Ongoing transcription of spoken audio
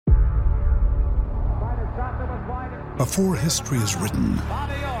Before history is written,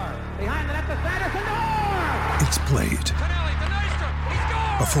 it's played.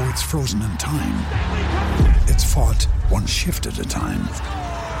 Before it's frozen in time, it's fought one shift at a time.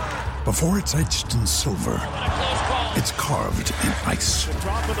 Before it's etched in silver, it's carved in ice.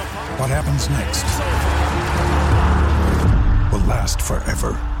 What happens next will last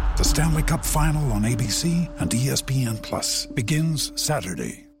forever. The Stanley Cup Final on ABC and ESPN Plus begins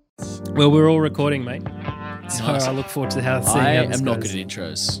Saturday. Well, we're all recording, mate. So nice. I look forward to seeing how this goes. I am not good at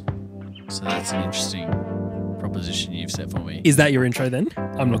intros, so that's an interesting proposition you've set for me. Is that your intro then?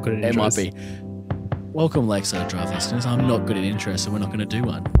 I'm not good at intros. It might be. Welcome, Lakeside Drive listeners. I'm not good at intros, so we're not going to do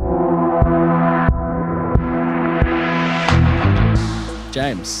one.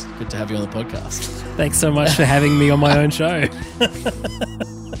 James, good to have you on the podcast. Thanks so much for having me on my own show.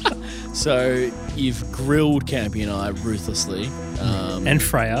 So you've grilled Campy and I ruthlessly. And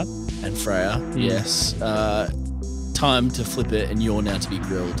Freya. Yes. Time to flip it and you're now to be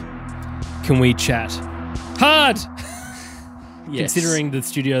grilled. Can we chat? Hard! Yes. Considering the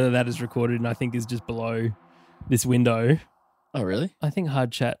studio that is recorded and I think is just below this window. Oh, really? I think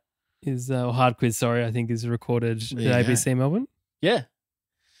Hard Chat is, or Hard Quiz, sorry, I think is recorded at ABC Melbourne. Yeah.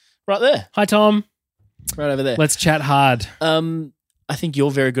 Right there. Hi, Tom. Right over there. Let's chat hard. I think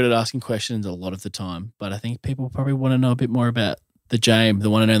you're very good at asking questions a lot of the time, but I think people probably want to know a bit more about the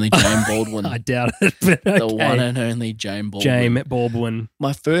one and only James Baldwin. I doubt it, but okay. The one and only James Baldwin. James Baldwin.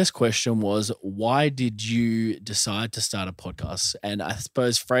 My first question was, why did you decide to start a podcast? And I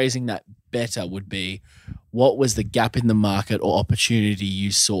suppose phrasing that better would be, what was the gap in the market or opportunity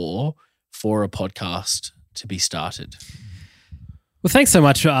you saw for a podcast to be started? Well, thanks so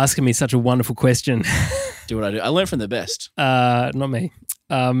much for asking me such a wonderful question. Do what I do. I learned from the best. Not me.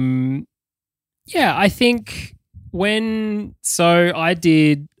 Yeah, I think I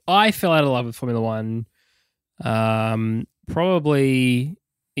fell out of love with Formula One probably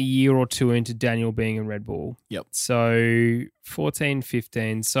a year or two into Daniel being in Red Bull. Yep. So 14,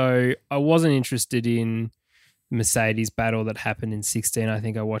 15. So I wasn't interested in Mercedes battle that happened in 16. I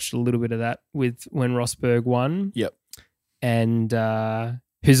think I watched a little bit of that when Rosberg won. Yep. And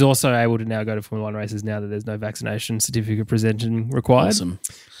who's also able to now go to Formula One races now that there's no vaccination certificate presenting required. Awesome.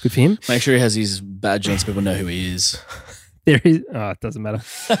 Good for him. Make sure he has his badge on so people know who he is. There is. Oh, it doesn't matter.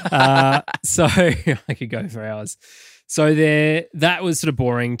 So I could go for hours. So that was sort of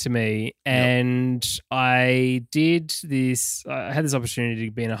boring to me. And I did this. I had this opportunity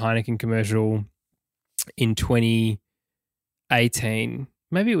to be in a Heineken commercial in 2018.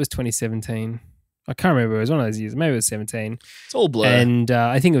 Maybe it was 2017. I can't remember. It was one of those years. Maybe it was 17. It's all blur. And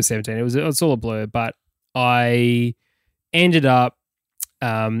I think it was 17. It's all a blur. But I ended up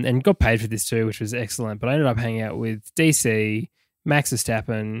and got paid for this too, which was excellent. But I ended up hanging out with DC, Max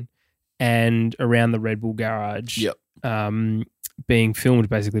Verstappen, and around the Red Bull garage. Yep. Being filmed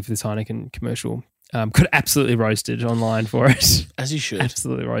basically for this Heineken commercial. Got absolutely roasted online for it. As you should.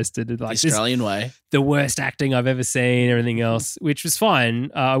 Absolutely roasted. Like the Australian way. The worst acting I've ever seen, everything else, which was fine.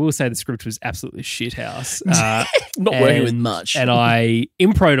 I will say the script was absolutely shithouse. Not working with much. And I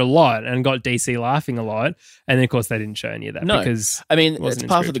impro'd a lot and got DC laughing a lot. And then, of course, they didn't show any of that. No. Because I mean, it's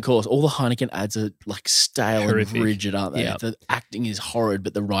part of the course. All the Heineken ads are like stale horrific. And rigid, aren't they? Yeah. The acting is horrid,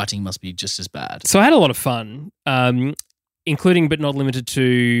 but the writing must be just as bad. So I had a lot of fun, including but not limited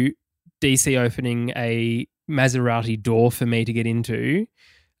to DC opening a Maserati door for me to get into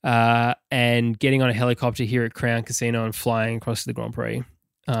and getting on a helicopter here at Crown Casino and flying across to the Grand Prix.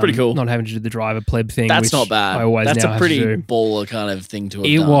 Pretty cool. Not having to do the driver pleb thing. That's which not bad. I always That's now a have pretty to do. baller kind of thing to have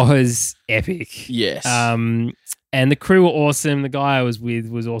It done. was epic. Yes. And the crew were awesome. The guy I was with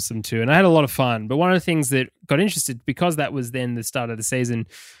was awesome too. And I had a lot of fun. But one of the things that got interested, because that was then the start of the season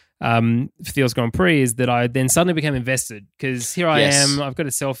for the Oz Grand Prix, is that I then suddenly became invested, because here I am. I've got a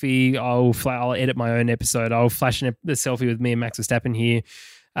selfie. I'll edit my own episode. I'll flash a selfie with me and Max Verstappen here.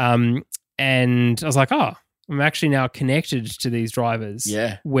 And I was like, I'm actually now connected to these drivers.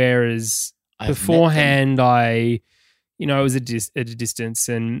 Yeah. Whereas beforehand, I was at a distance,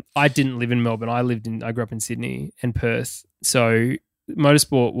 and I didn't live in Melbourne. I grew up in Sydney and Perth. So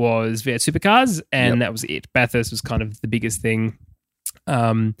motorsport was V8 supercars, and that was it. Bathurst was kind of the biggest thing.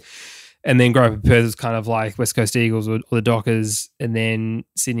 And then growing up in Perth was kind of like West Coast Eagles or the Dockers. And then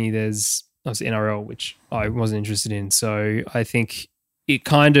Sydney, there's obviously NRL, which I wasn't interested in. So I think it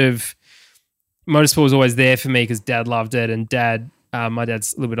kind of, motorsport was always there for me because Dad loved it. And my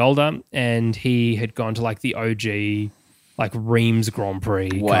dad's a little bit older, and he had gone to like the OG, like Reims Grand Prix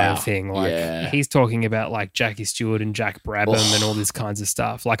kind Wow. of thing. Like Yeah. he's talking about like Jackie Stewart and Jack Brabham and all this kinds of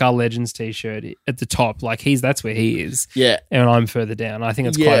stuff. Like our Legends t-shirt at the top, like that's where he is. Yeah. And I'm further down. I think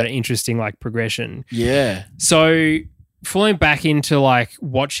it's quite an interesting like progression. Yeah. So falling back into like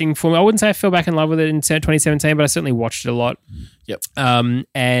watching Formula, I wouldn't say I fell back in love with it in 2017, but I certainly watched it a lot. Yep.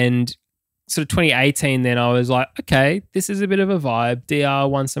 And sort of 2018, then I was like, okay, this is a bit of a vibe. DR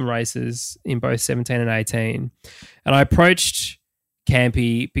won some races in both 17 and 18. And I approached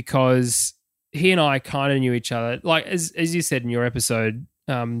Campy because he and I kind of knew each other. Like, as you said in your episode,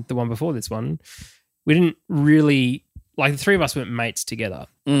 the one before this one, we didn't really, like the three of us weren't mates together.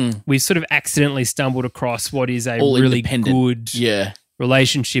 We sort of accidentally stumbled across what is a All really independent. good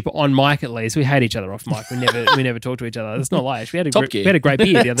relationship on mic. At least we hate each other off mic. We never talk to each other. That's not like we had a great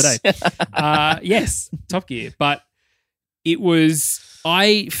beer the other day. Yes, Top Gear. But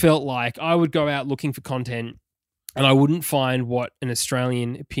I felt like I would go out looking for content and I wouldn't find what an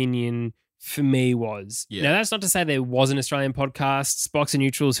Australian opinion for me was. Yeah. Now, that's not to say there wasn't Australian podcasts, Box and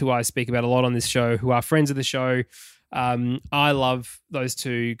Neutrals, who I speak about a lot on this show, who are friends of the show. I love those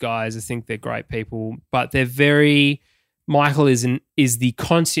two guys. I think they're great people, but they're very. Michael he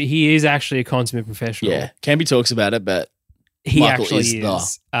is actually a consummate professional. Yeah. Campy talks about it, but he Michael actually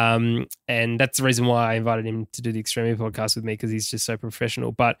is. And that's the reason why I invited him to do the Extremely podcast with me, because he's just so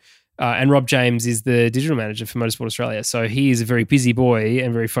professional. But and Rob James is the digital manager for Motorsport Australia. So he is a very busy boy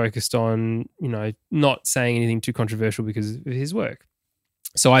and very focused on, not saying anything too controversial because of his work.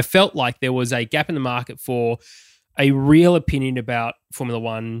 So I felt like there was a gap in the market for a real opinion about Formula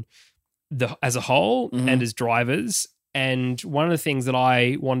One as a whole and as drivers. And one of the things that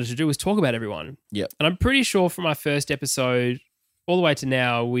I wanted to do was talk about everyone. Yep. And I'm pretty sure from our first episode all the way to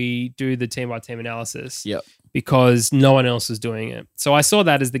now, we do the team-by-team analysis. Yep. Because no one else is doing it. So I saw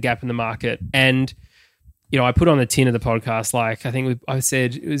that as the gap in the market. And, I put on the tin of the podcast, like I think I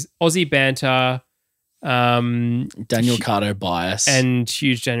said it was Aussie banter. Daniel Ricciardo bias. And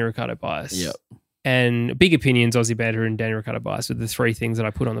huge Daniel Ricciardo bias. Yep. And big opinions, Aussie banter and Daniel Ricciardo bias were the three things that I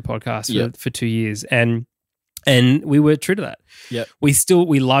put on the podcast for 2 years. And we were true to that. Yep.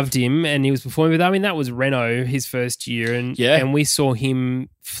 We loved him and he was performing with, that was Renault his first year. And we saw him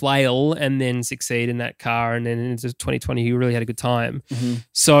flail and then succeed in that car. And then into 2020, he really had a good time. Mm-hmm.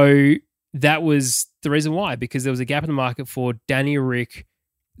 So that was the reason why, because there was a gap in the market for Danny Rick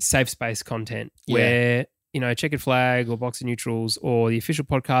safe space content where, Checkered Flag or Box and Neutrals or the official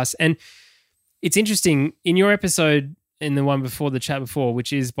podcast. And it's interesting in your episode, in the one before the chat before,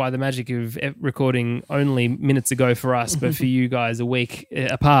 which is by the magic of recording only minutes ago for us, but for you guys a week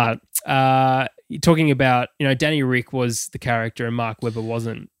apart, you're talking about, Danny Rick was the character and Mark Webber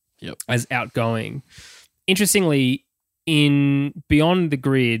wasn't as outgoing. Interestingly, in Beyond the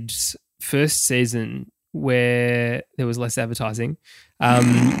Grid's first season where there was less advertising,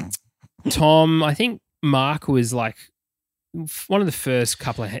 Tom, I think Mark was like one of the first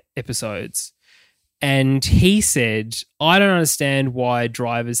couple of episodes. And he said, I don't understand why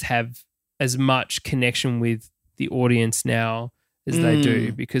drivers have as much connection with the audience now as they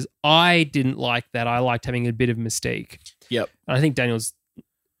do, because I didn't like that. I liked having a bit of mystique. Yep. And I think Daniel's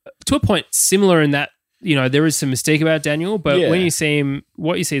to a point similar in that, there is some mystique about Daniel, but when you see him,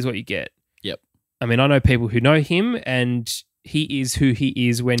 what you see is what you get. Yep. I mean, I know people who know him and he is who he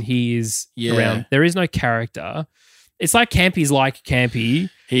is when he is around. There is no character. It's like Campy's like Campy.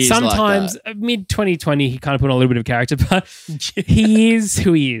 Sometimes like mid 2020, he kind of put on a little bit of character, but he is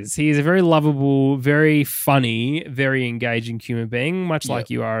who he is. He is a very lovable, very funny, very engaging human being, much like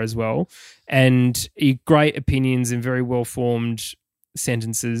you are as well. And great opinions and very well-formed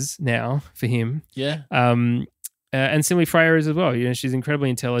sentences now for him. Yeah. And similarly, Freya is as well. She's incredibly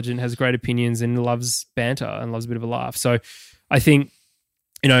intelligent, has great opinions and loves banter and loves a bit of a laugh. So I think,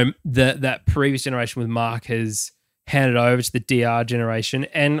 that previous generation with Mark has handed over to the DR generation,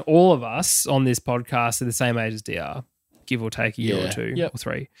 and all of us on this podcast are the same age as DR, give or take a year or two or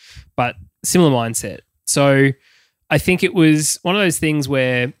three, but similar mindset. So I think it was one of those things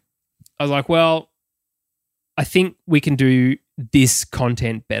where I was like, well, I think we can do this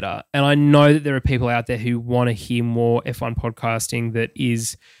content better. And I know that there are people out there who want to hear more F1 podcasting that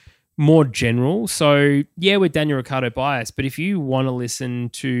is more general. So we're Daniel Ricciardo biased, but if you want to listen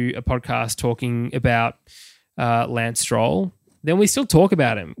to a podcast talking about Lance Stroll, then we still talk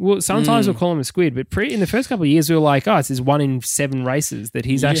about him. Well, sometimes we'll call him a squid, but in the first couple of years, we were like, it's his 1 in 7 races that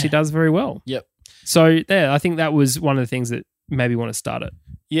he's actually does very well. Yep. So I think that was one of the things that maybe want to start it.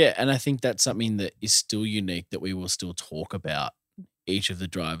 Yeah, and I think that's something that is still unique that we will still talk about each of the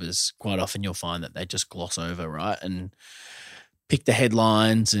drivers. Quite often you'll find that they just gloss over, right? And pick the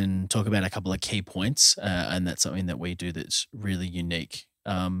headlines and talk about a couple of key points. And that's something that we do that's really unique.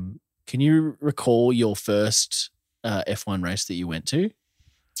 Can you recall your first F1 race that you went to?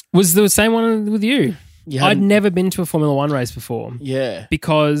 Was the same one with you? I'd never been to a Formula One race before. Yeah.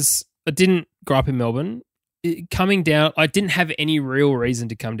 Because I didn't grow up in Melbourne. Coming down, I didn't have any real reason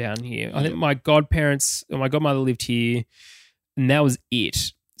to come down here. I think my godparents or my godmother lived here, and that was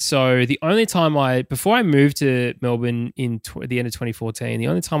it. So the only time before I moved to Melbourne in the end of 2014, the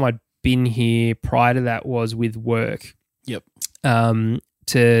only time I'd been here prior to that was with work. Yep.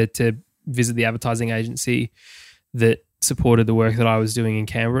 To visit the advertising agency that supported the work that I was doing in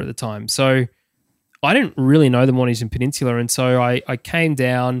Canberra at the time. So I didn't really know the Mornington Peninsula, and so I came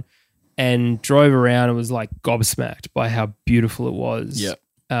down and drove around and was like gobsmacked by how beautiful it was. Yep.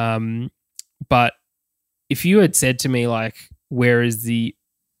 But if you had said to me like, where is the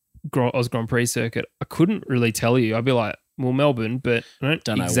Oz Grand Prix circuit, I couldn't really tell you. I'd be like, well, Melbourne, but I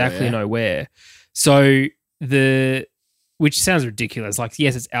don't exactly know where. So which sounds ridiculous. Like,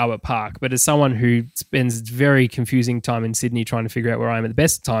 yes, it's Albert Park, but as someone who spends very confusing time in Sydney trying to figure out where I am at the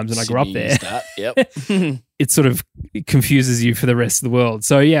best of times, and I grew up there, yep. it sort of confuses you for the rest of the world.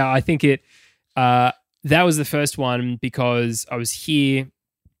 So yeah, I think that was the first one because I was here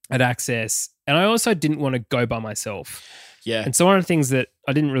at Access, and I also didn't want to go by myself. Yeah. And so one of the things that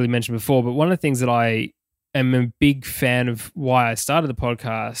I didn't really mention before, but one of the things that I am a big fan of why I started the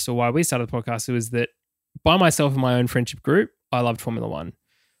podcast or why we started the podcast was that by myself and my own friendship group, I loved Formula One.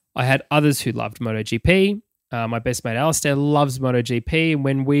 I had others who loved MotoGP. My best mate Alistair loves MotoGP. And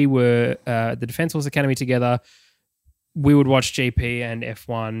when we were at the Defence Force Academy together, we would watch GP and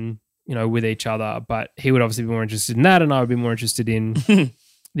F1, with each other. But he would obviously be more interested in that, and I would be more interested in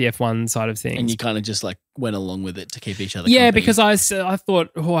the F1 side of things. And you kind of just like went along with it to keep each other company. because I thought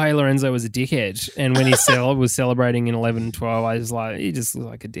Jorge Lorenzo was a dickhead. And when he was celebrating in 11 and 12, I was like, he just looks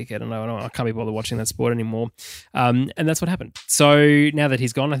like a dickhead. And I can't be bothered watching that sport anymore. And that's what happened. So now that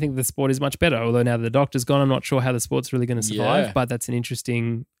he's gone, I think the sport is much better. Although now that the doctor's gone, I'm not sure how the sport's really going to survive. Yeah. But that's an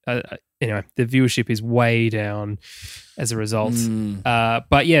interesting, anyway, the viewership is way down as a result.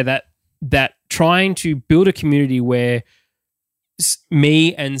 But yeah, that trying to build a community where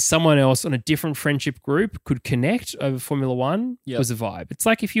me and someone else on a different friendship group could connect over Formula One was a vibe. It's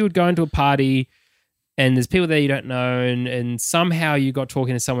like if you would go into a party and there's people there you don't know and somehow you got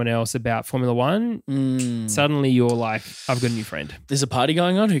talking to someone else about Formula One, suddenly you're like, I've got a new friend. There's a party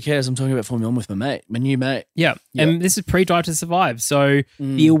going on? Who cares? I'm talking about Formula One with my new mate. Yeah. And this is pre-Drive to Survive. So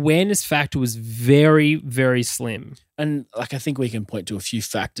the awareness factor was very, very slim. And like I think we can point to a few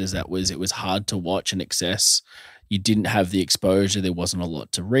factors it was hard to watch and access. You didn't have the exposure. There wasn't a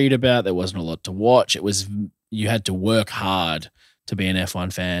lot to read about. There wasn't a lot to watch. You had to work hard to be an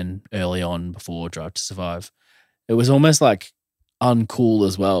F1 fan early on before Drive to Survive. It was almost like uncool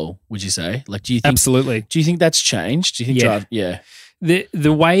as well, would you say? Like, do you think absolutely? Do you think that's changed? Do you think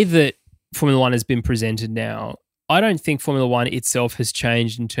the way that Formula One has been presented now, I don't think Formula One itself has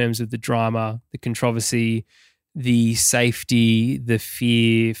changed in terms of the drama, the controversy, the safety, the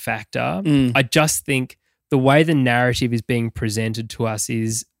fear factor. I just think the way the narrative is being presented to us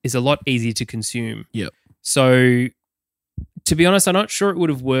is a lot easier to consume. Yep. So, to be honest, I'm not sure it would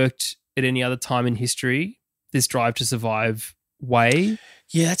have worked at any other time in history, this Drive to Survive way.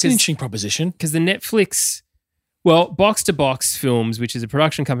 Yeah, that's an interesting proposition. Because the Netflix, Box to Box Films, which is a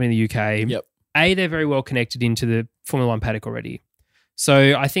production company in the UK, they're very well connected into the Formula One paddock already.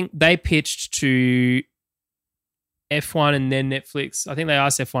 So, I think they pitched to F1 and then Netflix. I think they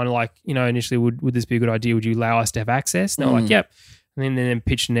asked F1 like, initially, would this be a good idea? Would you allow us to have access? And they were like, yep. And then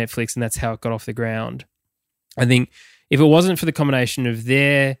pitched to Netflix, and that's how it got off the ground. I think if it wasn't for the combination of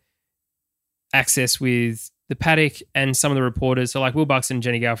their access with the paddock and some of the reporters, so like Will Buxton and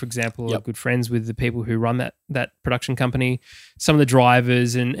Jenny Gale, for example, are good friends with the people who run that production company, some of the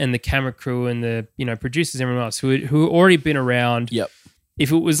drivers and the camera crew and the producers, everyone else who already been around. Yep.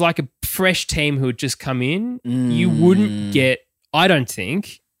 If it was like a fresh team who had just come in, you wouldn't get, I don't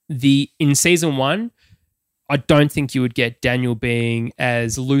think, in season one, I don't think you would get Daniel being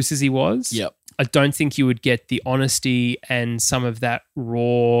as loose as he was. Yep. I don't think you would get the honesty and some of that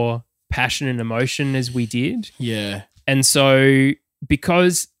raw passion and emotion as we did. Yeah. And so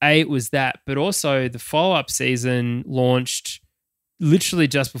because it was that, but also the follow-up season launched literally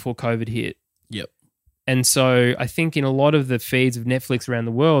just before COVID hit. Yep. And so I think in a lot of the feeds of Netflix around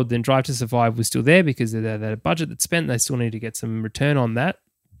the world, then Drive to Survive was still there because they had a budget that's spent. They still need to get some return on that.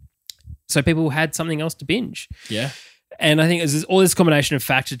 So people had something else to binge. Yeah. And I think it's all this combination of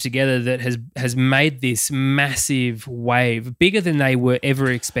factors together that has made this massive wave, bigger than they were ever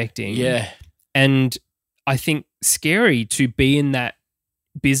expecting. Yeah. And I think, scary to be in that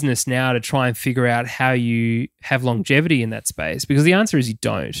business now to try and figure out how you have longevity in that space, because the answer is you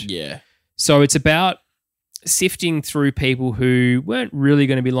don't. Yeah. So it's about sifting through people who weren't really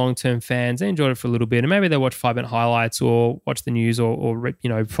going to be long-term fans. They enjoyed it for a little bit, and maybe they watch 5-minute highlights or watch the news or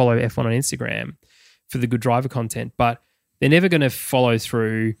follow F1 on Instagram for the good driver content, but they're never going to follow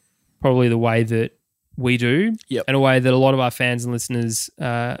through probably the way that we do, and a way that a lot of our fans and listeners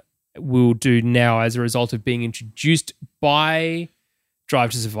will do now as a result of being introduced by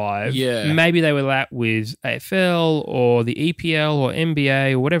Drive to Survive. Yeah. Maybe they were that with AFL or the EPL or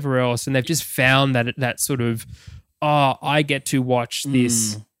NBA or whatever else, and they've just found that sort of, I get to watch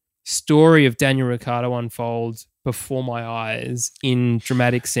this story of Daniel Ricciardo unfold before my eyes in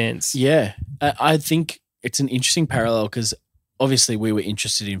dramatic sense. Yeah. I think it's an interesting parallel because obviously we were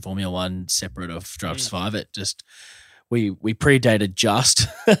interested in Formula One separate of Drive to Survive. It just... We predated just.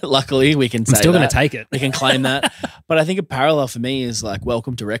 Luckily, we can say I'm still going that. to take it. We can claim that. But I think a parallel for me is like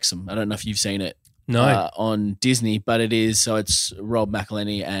Welcome to Wrexham. I don't know if you've seen it. No. On Disney, but it is. So it's Rob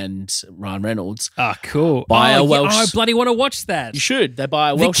McElhenney and Ryan Reynolds. Ah, cool. By a yeah, Welsh. I bloody want to watch that. You should. They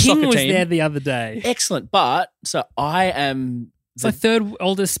buy a The Welsh King soccer was team. there the other day. Excellent. But so I am It's the third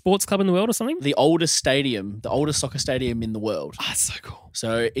oldest sports club in the world or something? the oldest stadium, the oldest soccer stadium in the world. Ah, so cool.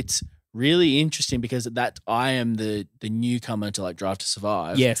 So it's really interesting because that I am the newcomer to like Drive to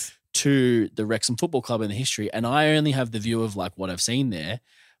Survive. Yes. To the Wrexham Football Club in the history, and I only have the view of like what I've seen there,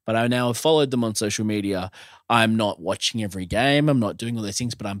 but I now have followed them on social media. I'm not watching every game. I'm not doing all those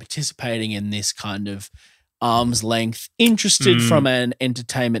things, but I'm participating in this kind of arm's length, interested from an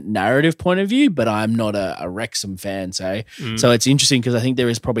entertainment narrative point of view, but I'm not a Wrexham fan, say. So it's interesting because I think there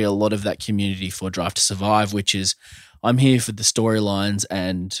is probably a lot of that community for Drive to Survive, which is I'm here for the storylines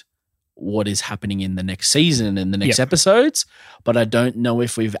and what is happening in the next season and the next episodes, but I don't know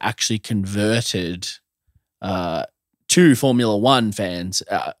if we've actually converted to Formula One fans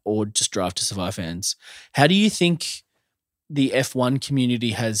or just Drive to Survive fans. How do you think the F1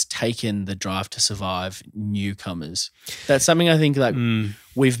 community has taken the Drive to Survive newcomers? That's something I think like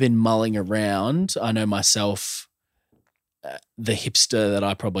we've been mulling around. I know myself, the hipster that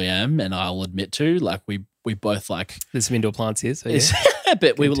I probably am, and I'll admit to, like we both like... There's some indoor plants here. So yeah.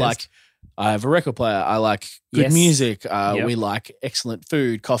 But we were like, I have a record player. I like good music. Yep. We like excellent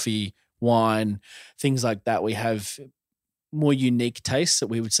food, coffee, wine, things like that. We have more unique tastes that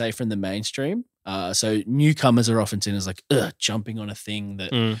we would say from the mainstream. So newcomers are often seen as like jumping on a thing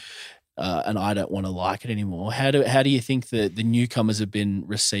that, and I don't want to like it anymore. How do you think that the newcomers have been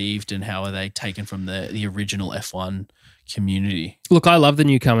received, and how are they taken from the original F1 community? Look, I love the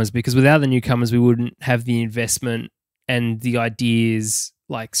newcomers because without the newcomers, we wouldn't have the investment and the ideas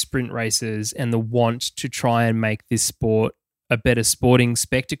like sprint races and the want to try and make this sport a better sporting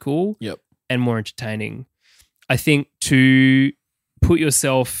spectacle and more entertaining. I think to put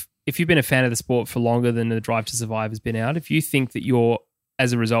yourself, if you've been a fan of the sport for longer than the Drive to Survive has been out, if you think that you're,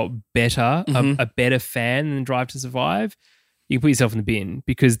 as a result, better, a better fan than Drive to Survive, you can put yourself in the bin,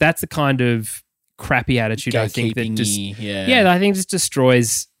 because that's the kind of crappy attitude I think that just I think just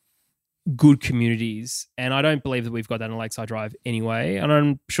destroys good communities. And I don't believe that we've got that in Lakeside Drive anyway. And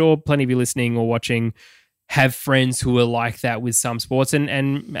I'm sure plenty of you listening or watching have friends who are like that with some sports,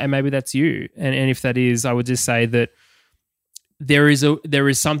 and maybe that's you. And if that is, I would just say that there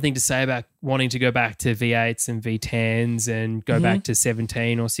is something to say about wanting to go back to V8s and V10s and go back to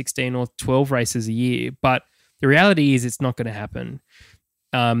 17 or 16 or 12 races a year. But the reality is it's not going to happen.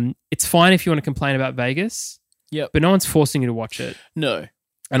 It's fine if you want to complain about Vegas, but no one's forcing you to watch it. No.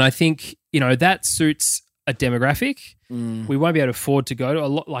 And I think, that suits a demographic. We won't be able to afford to go to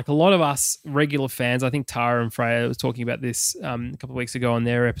a lot of us regular fans. I think Tara and Freya was talking about this a couple of weeks ago on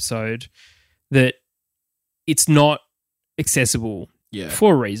their episode, that it's not accessible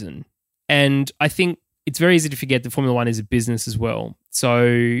for a reason. And I think it's very easy to forget that Formula One is a business as well. So,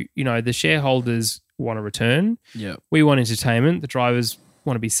 the shareholders want a return. Yeah. We want entertainment. The drivers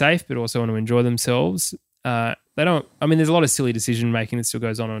want to be safe, but also want to enjoy themselves. There's a lot of silly decision making that still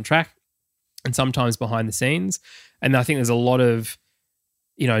goes on track and sometimes behind the scenes. And I think there's a lot of,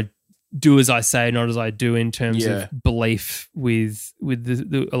 do as I say, not as I do in terms of belief with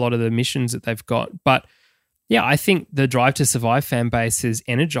a lot of the missions that they've got. But yeah, I think the Drive to Survive fan base has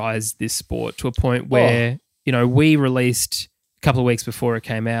energized this sport to a point where, we released a couple of weeks before it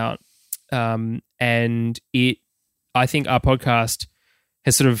came out. And I think our podcast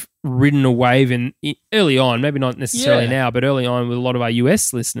has sort of ridden a wave early on, maybe not necessarily now, but early on with a lot of our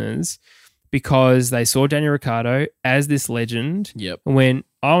US listeners, because they saw Daniel Ricciardo as this legend and went,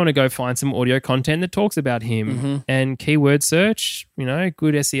 I want to go find some audio content that talks about him. And keyword search, good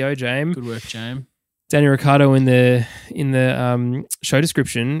SEO, James. Good work, James. Danny Ricciardo in the show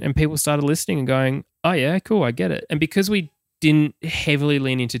description, and people started listening and going, "Oh yeah, cool, I get it." And because we didn't heavily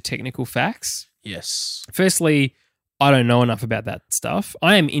lean into technical facts, yes. Firstly, I don't know enough about that stuff.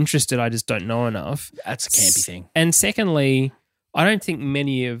 I am interested, I just don't know enough. That's a campy thing. And secondly, I don't think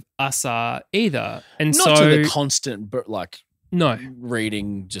many of us are either. And not to the constant, but no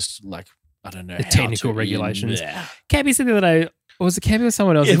reading, just I don't know, the technical regulations. Yeah. Campy said the other day. Or was it Campy or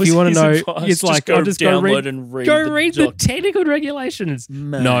someone else? Yeah, if you want to know, advice, it's like, I'll just go read the doc. technical regulations.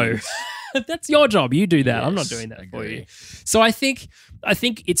 Man. No, that's your job. You do that. Yes, I'm not doing that for agree. you. So I think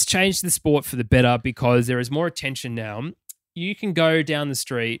it's changed the sport for the better because there is more attention now. You can go down the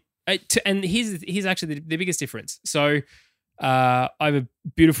street, and here's actually the biggest difference. So I have a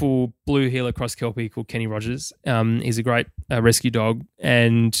beautiful blue heeler cross kelpie called Kenny Rogers. He's a great rescue dog,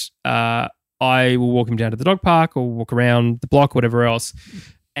 and I will walk him down to the dog park or walk around the block, whatever else.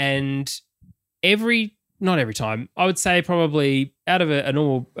 And not every time, I would say probably out of a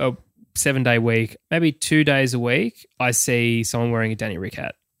normal 7-day week, maybe 2 days a week, I see someone wearing a Danny Rick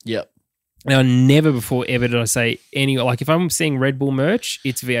hat. Yep. Now, never before ever did I say if I'm seeing Red Bull merch,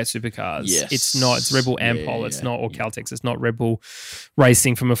 it's V8 Supercars. Yes. It's not, it's Red Bull Ampol. Yeah, it's not, or Caltex. It's not Red Bull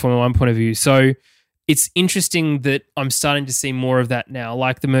Racing from a Formula 1 point of view. So it's interesting that I'm starting to see more of that now,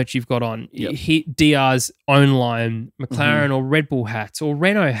 like the merch you've got on. Yep. DR's own line, McLaren or Red Bull hats or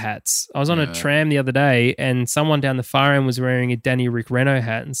Renault hats. I was on a tram the other day and someone down the far end was wearing a Danny Rick Renault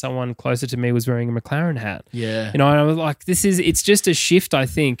hat and someone closer to me was wearing a McLaren hat. Yeah. And I was like, it's just a shift, I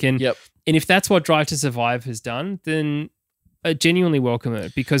think. And and if that's what Drive to Survive has done, then I genuinely welcome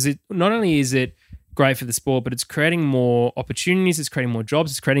it because it not only is it great for the sport, but it's creating more opportunities, it's creating more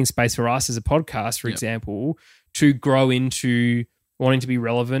jobs, it's creating space for us as a podcast, for example, to grow into wanting to be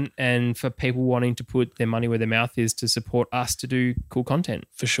relevant and for people wanting to put their money where their mouth is to support us to do cool content.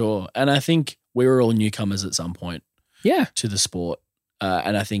 For sure. And I think we were all newcomers at some point to the sport.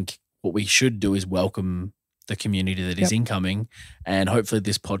 And I think what we should do is welcome the community that is incoming, and hopefully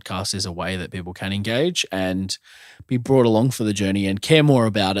this podcast is a way that people can engage and be brought along for the journey and care more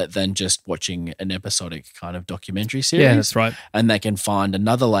about it than just watching an episodic kind of documentary series. Yeah, that's right. And they can find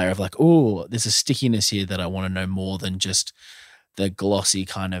another layer of oh, there's a stickiness here that I want to know more than just the glossy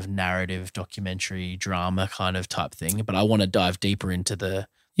kind of narrative documentary drama kind of type thing, but I want to dive deeper into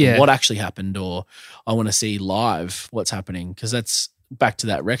what actually happened, or I want to see live what's happening, because that's back to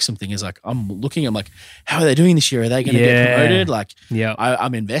that Wrexham thing. Is I'm like, how are they doing this year? Are they going to get promoted?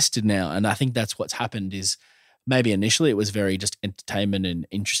 I'm invested now. And I think that's what's happened is maybe initially it was very just entertainment and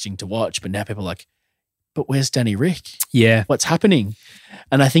interesting to watch, but now people are like, but where's Danny Rick? Yeah. What's happening?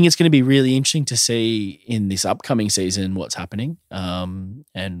 And I think it's going to be really interesting to see in this upcoming season what's happening,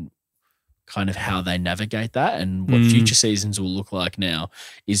 and kind of how they navigate that, and what future seasons will look like now.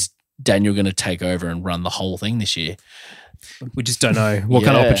 Is Daniel going to take over and run the whole thing this year? We just don't know what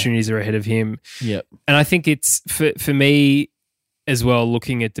kind of opportunities are ahead of him. Yep. And I think it's for me as well,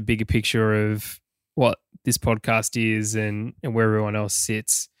 looking at the bigger picture of what this podcast is and where everyone else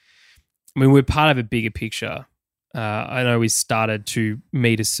sits. I mean, we're part of a bigger picture. I know we started to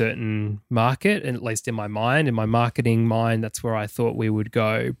meet a certain market, and at least in my mind, in my marketing mind, that's where I thought we would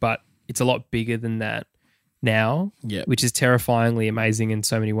go. But it's a lot bigger than that now, which is terrifyingly amazing in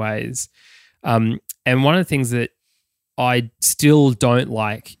so many ways. And one of the things that I still don't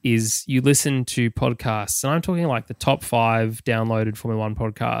like is you listen to podcasts, and I'm talking like the top 5 downloaded Formula 1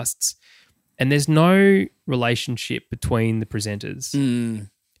 podcasts, and there's no relationship between the presenters.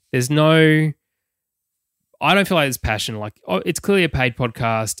 There's no, I don't feel like there's passion. Like, it's clearly a paid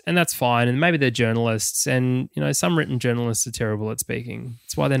podcast, and that's fine, and maybe they're journalists, and some written journalists are terrible at speaking.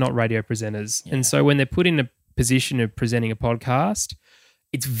 That's why they're not radio presenters. And so when they're put in a position of presenting a podcast,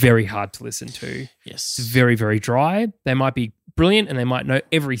 it's very hard to listen to. Yes. It's very, very dry. They might be brilliant and they might know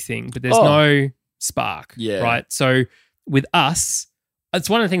everything, but there's no spark, right? So with us, it's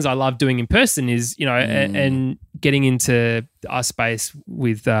one of the things I love doing in person is, and getting into our space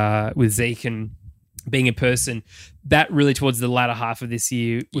with Zeke and being in person, that really towards the latter half of this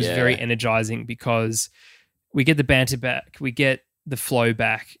year was very energizing because we get the banter back, we get the flow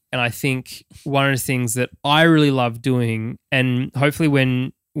back. And I think one of the things that I really love doing, and hopefully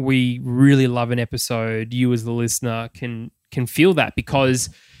when we really love an episode, you as the listener can feel that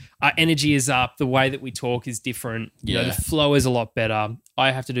because our energy is up, the way that we talk is different. The flow is a lot better.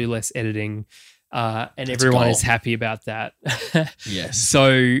 I have to do less editing, and that's everyone is happy about that. Yes.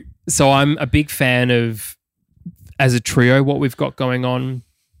 So I'm a big fan of, as a trio, what we've got going on.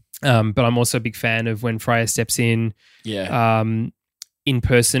 But I'm also a big fan of when Freya steps in. in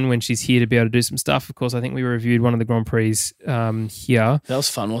person when she's here to be able to do some stuff. Of course, I think we reviewed one of the Grand Prix here. That was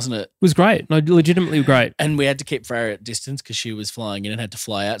fun, wasn't it? It was great. No, legitimately great. And we had to keep Freya at distance because she was flying in and had to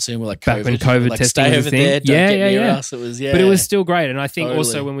fly out soon. We're like, back when COVID like, testing stay was over a thing. there, don't get near us. It was, But it was still great. And I think Totally.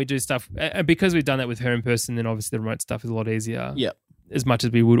 also when we do stuff, because we've done that with her in person, then obviously the remote stuff is a lot easier. Yep. As much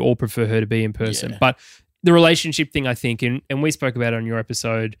as we would all prefer her to be in person. Yeah. But the relationship thing, I think, and we spoke about it on your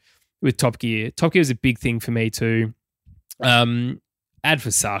episode with Top Gear. Top Gear was a big thing for me too.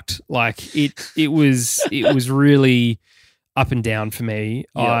 Adfa sucked. Like it was really up and down for me.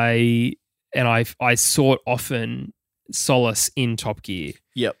 Yep. I sought often solace in Top Gear.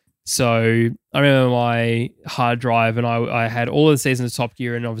 Yep. So I remember my hard drive, and I had all of the seasons of Top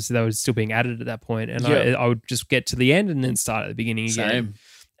Gear, and obviously they were still being added at that point. And I would just get to the end and then start at the beginning again. Same.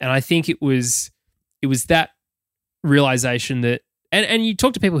 And I think it was that realization that. And you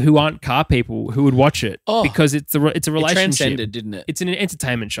talk to people who aren't car people who would watch it because it's a relationship. It transcended, didn't it? It's an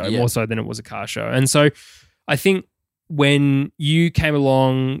entertainment show more so than it was a car show. And so I think when you came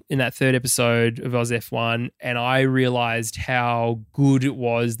along in that third episode of Oz F1 and I realized how good it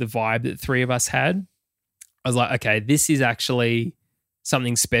was, the vibe that the three of us had, I was like, okay, this is actually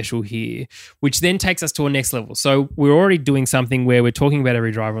something special here, which then takes us to a next level. So we're already doing something where we're talking about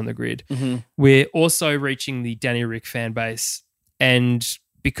every driver on the grid. Mm-hmm. We're also reaching the Danny Rick fan base. And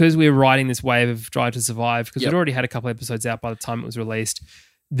because we're riding this wave of Drive to Survive, because we'd already had a couple episodes out by the time it was released,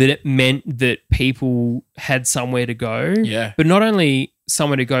 that it meant that people had somewhere to go. Yeah. But not only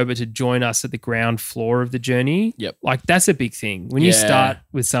somewhere to go, but to join us at the ground floor of the journey. Yep. Like that's a big thing. When you start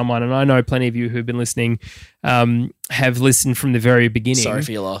with someone, and I know plenty of you who've been listening have listened from the very beginning. Sorry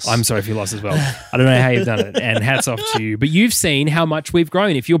for your loss. I'm sorry for your loss as well. I don't know how you've done it, and hats off to you. But you've seen how much we've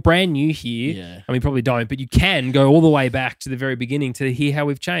grown. If you're brand new here, and we probably don't, but you can go all the way back to the very beginning to hear how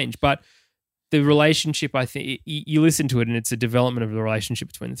we've changed. But the relationship, I think, you listen to it and it's a development of the relationship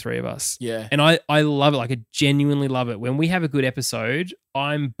between the three of us. Yeah. And I love it. Like, I genuinely love it. When we have a good episode,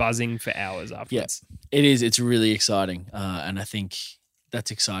 I'm buzzing for hours afterwards. Yeah, it is. It's really exciting. And I think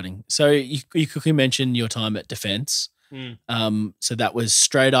that's exciting. So you quickly mentioned your time at Defence. So that was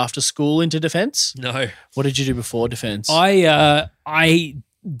straight after school into Defence? No. What did you do before Defence? I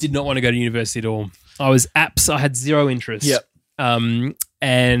did not want to go to university at all. I had zero interest. Yep.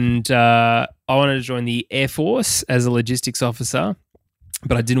 And I wanted to join the Air Force as a logistics officer,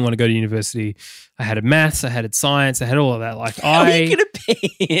 but I didn't want to go to university. I had maths, I had science, I had all of that. Like, how are you going to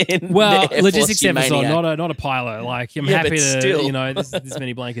be in logistics officer, not a pilot. Like, I'm happy to, still. this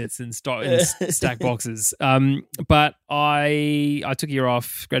many blankets and stack boxes. But I took a year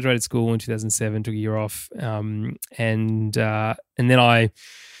off, graduated school in 2007, took a year off, and then I.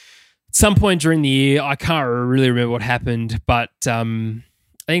 At some point during the year, I can't really remember what happened, but I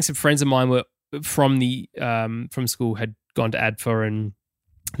think some friends of mine were from school had gone to ADFA, and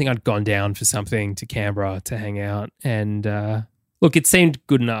I think I'd gone down for something to Canberra to hang out. And look, it seemed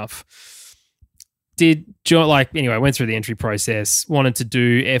good enough. Went through the entry process, wanted to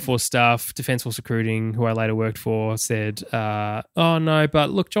do Air Force stuff, Defence Force recruiting, who I later worked for, said, oh no, but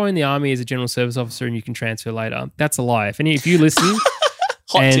look, join the Army as a general service officer and you can transfer later. That's a lie. If you listen...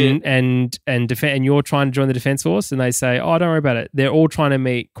 and you're trying to join the Defence Force and they say, oh, don't worry about it. They're all trying to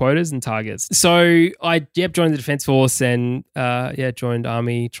meet quotas and targets. So I joined the Defence Force and joined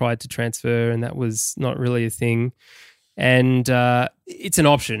Army, tried to transfer, and that was not really a thing. And it's an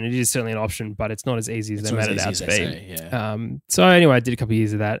option. It is certainly an option, but it's not as easy as they made it out to be. So anyway, I did a couple of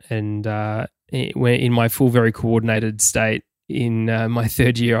years of that, and in my full, very coordinated state in my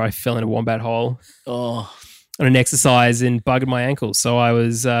third year, I fell in a wombat hole. Oh, on an exercise and bugged my ankle. So I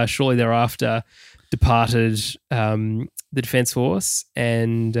was shortly thereafter departed the Defence Force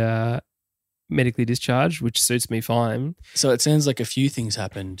and medically discharged, which suits me fine. So it sounds like a few things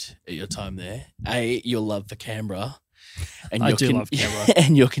happened at your time there. A, your love for Canberra. And I do love Canberra.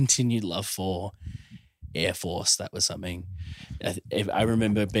 And your continued love for Air Force. That was something. I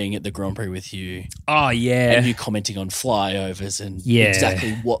remember being at the Grand Prix with you. Oh, yeah. And you commenting on flyovers and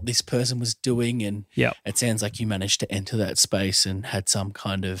exactly what this person was doing. And it sounds like you managed to enter that space and had some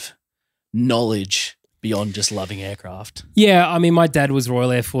kind of knowledge beyond just loving aircraft. Yeah, I mean, my dad was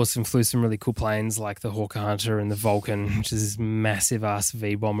Royal Air Force and flew some really cool planes like the Hawker Hunter and the Vulcan, which is this massive-ass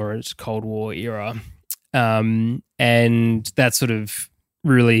V-bomber at Cold War era. And that sort of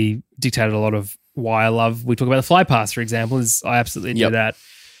really dictated a lot of why I love, we talk about the fly pass, for example, is I absolutely do that.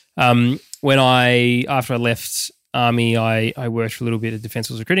 After I left Army, I worked for a little bit at Defence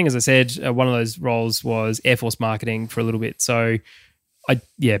Force recruiting. As I said, one of those roles was Air Force marketing for a little bit. So I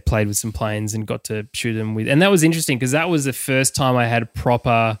played with some planes and got to shoot them with, and that was interesting because that was the first time I had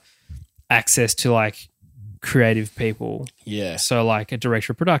proper access to like creative people. Yeah. So like a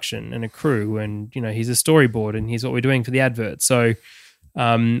director of production and a crew, and here's a storyboard and here's what we're doing for the advert. So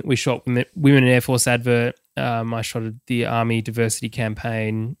we shot Women in Air Force advert. I shot the Army diversity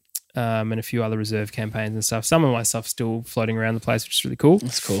campaign and a few other reserve campaigns and stuff. Some of my stuff's still floating around the place, which is really cool.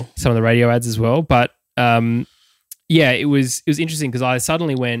 That's cool. Some of the radio ads as well. But it was interesting because I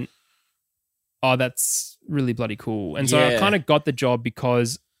suddenly went, oh, that's really bloody cool. And so I kind of got the job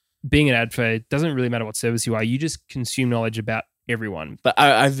because being an ad fair, it doesn't really matter what service you are. You just consume knowledge about everyone. But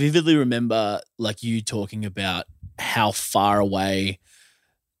I vividly remember like you talking about how far away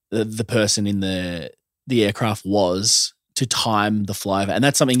the person in the aircraft was to time the flyover. And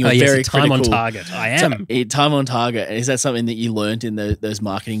that's something you're very time critical. on target. I am. Time on target. Is that something that you learned in those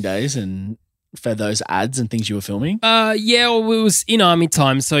marketing days and for those ads and things you were filming? Well, it was in Army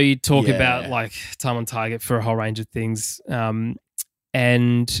time. So you talk about like time on target for a whole range of things.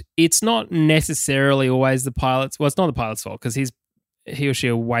 And it's not necessarily always the pilot's. Well, it's not the pilot's fault because he or she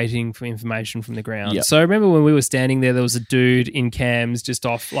are waiting for information from the ground. Yep. So I remember when we were standing there was a dude in cams just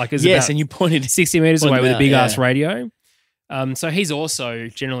off, like, and you pointed 60 meters away with a big ass radio. So he's also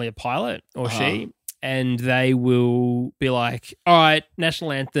generally a pilot or she, and they will be like, all right,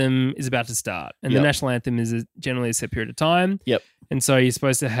 national anthem is about to start. And the national anthem is generally a set period of time. Yep. And so you're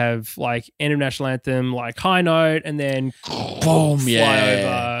supposed to have like end of national anthem, like high note, and then boom, fly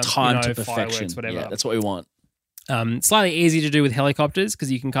over, time to perfection, fireworks, whatever. Yeah, that's what we want. Slightly easy to do with helicopters because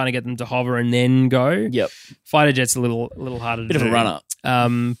you can kind of get them to hover and then go. Yep. Fighter jet's a little harder to do. Bit of a runner.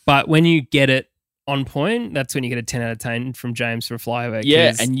 But when you get it on point, that's when you get a 10 out of 10 from James for a flyover.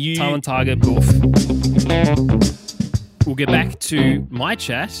 Yeah, and you time on target. Poof. We'll get back to my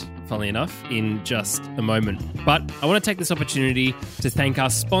chat, funnily enough, in just a moment. But I want to take this opportunity to thank our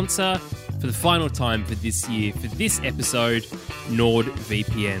sponsor for the final time for this year, for this episode,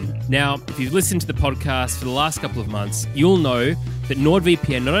 NordVPN. Now, if you've listened to the podcast for the last couple of months, you'll know that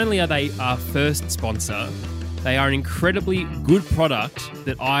NordVPN, not only are they our first sponsor, they are an incredibly good product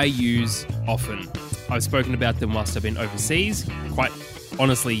that I use often. I've spoken about them whilst I've been overseas, quite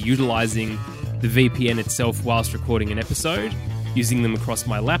honestly utilizing the VPN itself whilst recording an episode, using them across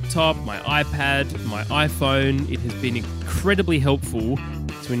my laptop, my iPad, my iPhone. It has been incredibly helpful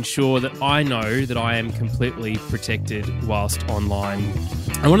to ensure that I know that I am completely protected whilst online.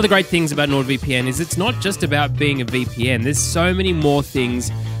 And one of the great things about NordVPN is it's not just about being a VPN. There's so many more things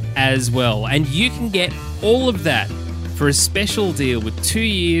as well. And you can get all of that for a special deal with 2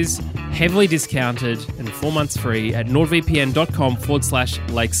 years, heavily discounted, and 4 months free at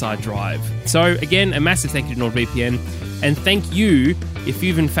nordvpn.com/Lakeside Drive. So again, a massive thank you to NordVPN. And thank you if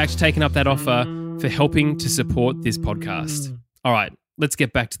you've in fact taken up that offer for helping to support this podcast. All right, let's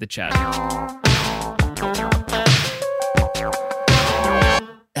get back to the chat.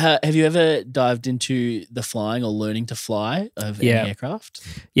 Have you ever dived into the flying or learning to fly of any aircraft?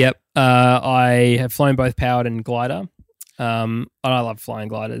 Yep. I have flown both powered and glider. And I love flying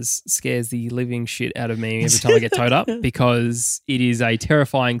gliders. It scares the living shit out of me every time I get towed up because it is a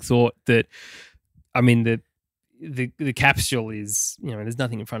terrifying thought that, I mean, the capsule is, there's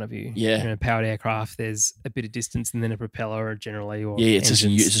nothing in front of you. Yeah. In a powered aircraft, there's a bit of distance and then a propeller generally. Or it's just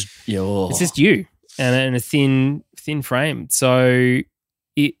you. It's just you and a thin frame. So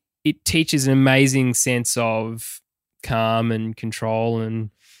it teaches an amazing sense of calm and control and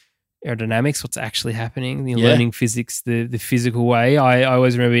aerodynamics, what's actually happening, learning physics the physical way. I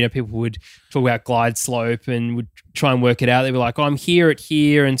always remember, people would talk about glide slope and would try and work it out. They were like, I'm here at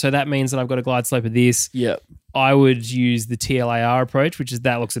here, and so that means that I've got a glide slope of this. Yeah. I would use the TLAR approach, which is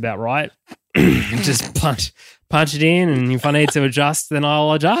that looks about right. Just punch it in, and if I need to adjust, then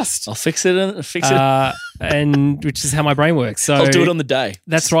I'll adjust. I'll fix it. And which is how my brain works. So I'll do it on the day.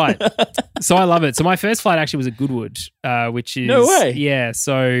 That's right. So I love it. So my first flight actually was a Goodwood, which is no way. Yeah.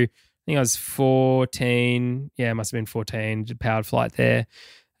 So I think I was 14. Yeah, it must have been 14. Did powered flight there.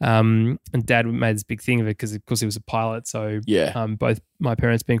 And Dad made this big thing of it because, of course, he was a pilot. So both my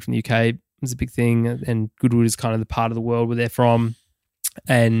parents being from the UK was a big thing, and Goodwood is kind of the part of the world where they're from.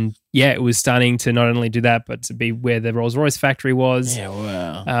 And yeah, it was stunning to not only do that, but to be where the Rolls-Royce factory was. Yeah,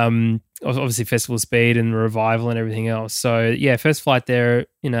 wow. Obviously Festival Speed and the Revival and everything else. So yeah, first flight there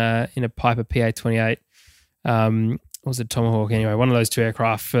in a Piper PA-28. What was it, Tomahawk anyway? One of those two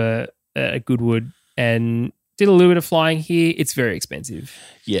aircraft for Goodwood, and did a little bit of flying here. It's very expensive.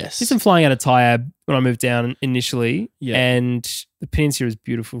 Yes. Did some flying out of Tyab when I moved down initially. Yeah. And the peninsula is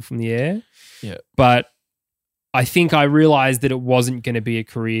beautiful from the air. Yeah. But I think I realized that it wasn't going to be a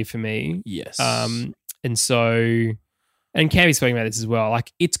career for me. Yes. And so, and Cammy's spoken about this as well,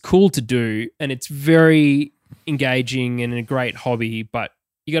 like it's cool to do and it's very engaging and a great hobby, but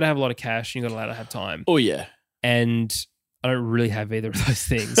you got to have a lot of cash and you got to have time. Oh, yeah. and I don't really have either of those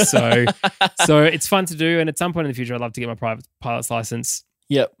things. So it's fun to do. And at some point in the future, I'd love to get my private pilot's license.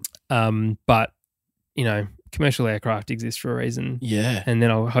 Yep. But, commercial aircraft exist for a reason. Yeah. And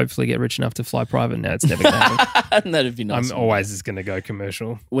then I'll hopefully get rich enough to fly private. Now it's never going to happen. That'd be nice. I'm always just going to go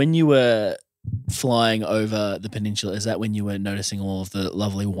commercial. When you were flying over the peninsula, is that when you were noticing all of the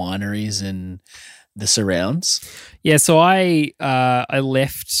lovely wineries and the surrounds? Yeah. So I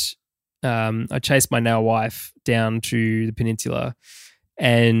left. I chased my now wife down to the peninsula,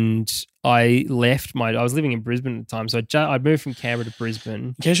 and I left I was living in Brisbane at the time, so I moved from Canberra to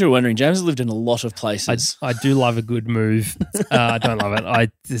Brisbane. In case you're wondering, James lived in a lot of places. I do love a good move. I don't love it.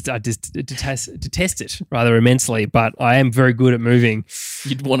 I just detest it rather immensely, but I am very good at moving.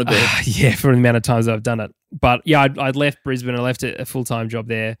 You'd want to be. Yeah, for the amount of times I've done it. But yeah, I'd left Brisbane. I left a full-time job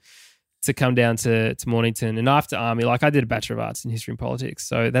there to come down to Mornington. And after Army, I did a Bachelor of Arts in History and Politics.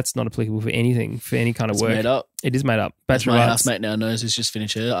 So that's not applicable for anything, for any kind of work. It's made up. It is made up. Bachelor of Arts. My housemate now knows who's just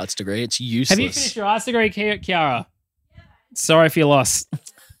finished her arts degree. It's useless. Have you finished your arts degree, Kiara? Sorry for your loss.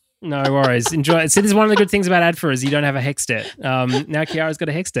 No worries. Enjoy it. See, this is one of the good things about ADFA is you don't have a HECS debt. Now Kiara's got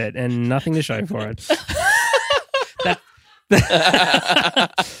a HECS debt and nothing to show for it.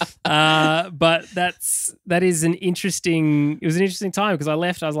 But that is an interesting. It was an interesting time because I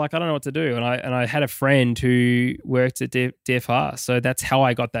left. I was like, I don't know what to do, and I had a friend who worked at DFR, so that's how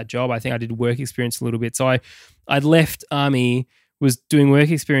I got that job. I think I did work experience a little bit. So I'd left Army, was doing work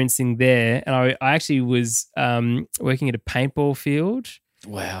experiencing there, and I actually was working at a paintball field.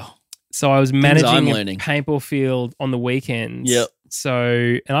 Wow. So I was managing a paintball field on the weekends. Yep.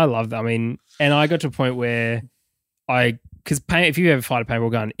 So, and I loved that. I mean, and I got to a point where because if you ever fight a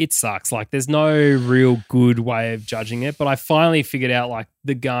paintball gun, it sucks. Like, there's no real good way of judging it. But I finally figured out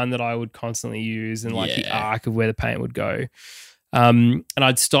the gun that I would constantly use and the arc of where the paint would go. And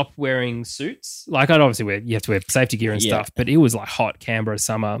I'd stopped wearing suits. I'd obviously you have to wear safety gear and stuff, but it was hot Canberra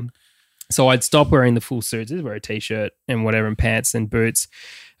summer. So I'd stop wearing the full suits. I'd wear a t-shirt and whatever and pants and boots.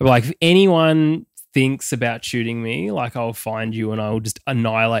 But if anyone thinks about shooting me, I'll find you and I'll just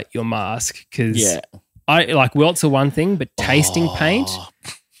annihilate your mask because I welts are one thing, but tasting paint,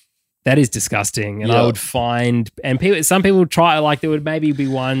 that is disgusting. And I would find, and some people try, there would maybe be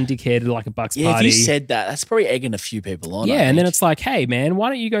one dickhead at a Bucks party. If you said that, that's probably egging a few people on. Yeah, and then it's hey man, why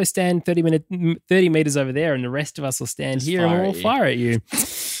don't you go stand 30 meters over there and the rest of us will stand here and we'll fire at you.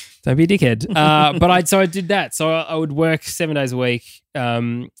 Don't be a dickhead. But I did that. So I would work 7 days a week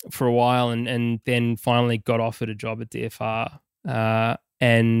for a while and then finally got offered a job at DFR.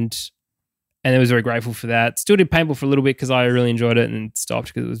 And I was very grateful for that. Still did paintball for a little bit because I really enjoyed it and stopped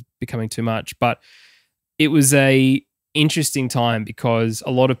because it was becoming too much. But it was a interesting time because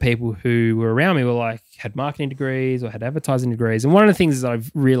a lot of people who were around me were had marketing degrees or had advertising degrees. And one of the things that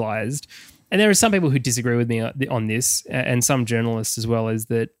I've realized, and there are some people who disagree with me on this and some journalists as well, is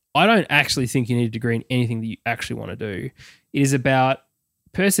that I don't actually think you need a degree in anything that you actually want to do. It is about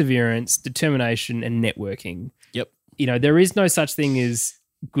perseverance, determination, and networking. Yep. There is no such thing as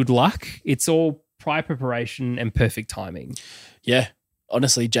good luck. It's all prior preparation and perfect timing. Yeah.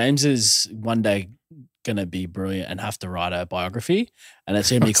 Honestly, James is one day going to be brilliant and have to write a biography, and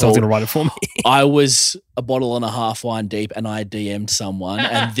it's going to be called, going to write it for me. I was a bottle and a half wine deep and I DM'd someone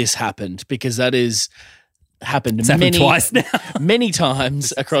and this happened, because that is happened twice now. many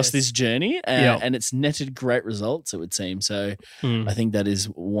times across this journey, and it's netted great results, it would seem. So I think that is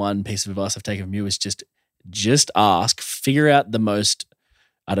one piece of advice I've taken from you, is just ask, figure out the most,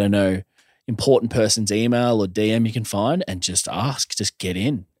 I don't know, important person's email or DM you can find, and just ask, just get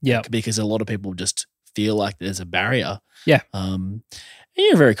in. Yeah. Because a lot of people just feel like there's a barrier. Yeah. And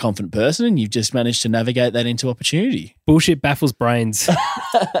you're a very confident person and you've just managed to navigate that into opportunity. Bullshit baffles brains.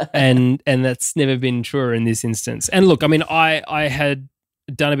 and that's never been truer in this instance. And look, I mean, I had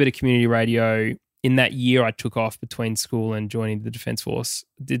done a bit of community radio in that year I took off between school and joining the Defence Force.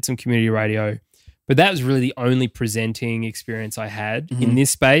 Did some community radio. But that was really the only presenting experience I had in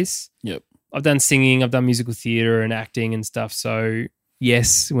this space. Yep. I've done singing, I've done musical theatre and acting and stuff. So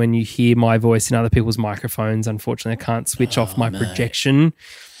yes, when you hear my voice in other people's microphones, unfortunately I can't switch off my projection.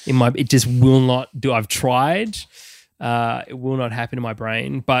 It just will not do. I've tried. It will not happen in my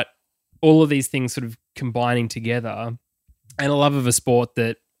brain. But all of these things sort of combining together, and a love of a sport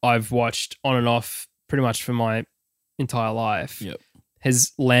that I've watched on and off pretty much for my entire life. Yep.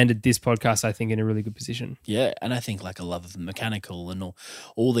 Has landed this podcast, I think, in a really good position. Yeah, and I think a love of the mechanical and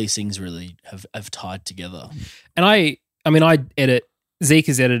all these things really have tied together. And I edit. Zeke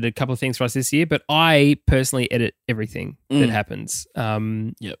has edited a couple of things for us this year, but I personally edit everything that happens.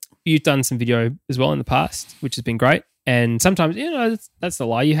 Yep. You've done some video as well in the past, which has been great. And sometimes, that's the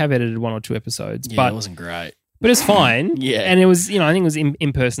lie. You have edited 1 or 2 episodes. Yeah, but it wasn't great. but it's fine. Yeah. And it was, I think it was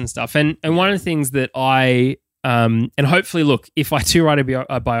in-person stuff. And one of the things that I, and hopefully, look, if I do write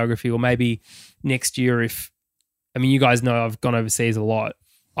a biography, or maybe next year, you guys know I've gone overseas a lot.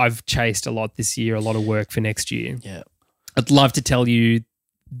 I've chased a lot this year, a lot of work for next year. Yeah. I'd love to tell you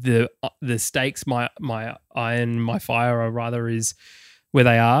the stakes, my iron, my fire, or rather, is where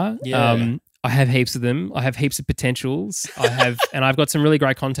they are. Yeah. I have heaps of them. I have heaps of potentials. And I've got some really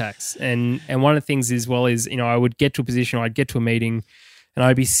great contacts. And one of the things is I would get to a position, or I'd get to a meeting, and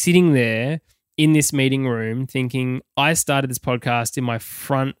I'd be sitting there in this meeting room thinking, I started this podcast in my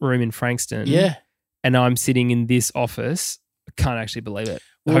front room in Frankston. Yeah. And now I'm sitting in this office. I can't actually believe it.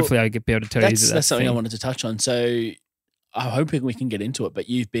 Well, hopefully I'll be able to tell you that's something I wanted to touch on. So I'm hoping we can get into it, but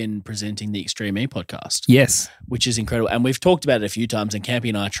you've been presenting the Extreme E podcast. Yes. Which is incredible. And we've talked about it a few times, and Campy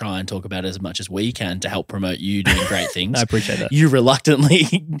and I try and talk about it as much as we can to help promote you doing great things. I appreciate that. You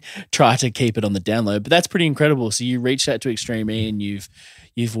reluctantly try to keep it on the download, but that's pretty incredible. So you reached out to Extreme E, and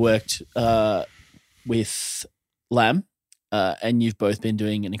you've worked with Lam, and you've both been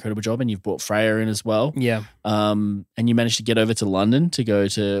doing an incredible job, and you've brought Freya in as well. Yeah. And you managed to get over to London to go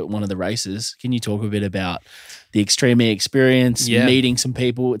to one of the races. Can you talk a bit about the Extreme E experience, meeting some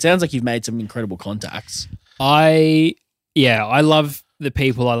people? It sounds like you've made some incredible contacts. I love the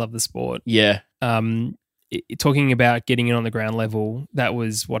people. I love the sport. Yeah. Talking about getting in on the ground level, that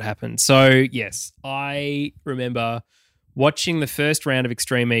was what happened. So, yes, I remember watching the first round of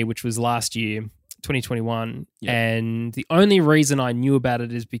Extreme E, which was last year, 2021. Yep. And the only reason I knew about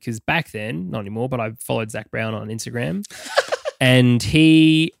it is because back then, not anymore, but I followed Zach Brown on Instagram. And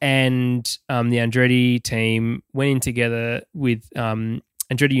he and the Andretti team went in together with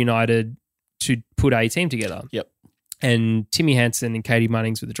Andretti United to put a team together. Yep. And Timmy Hansen and Katie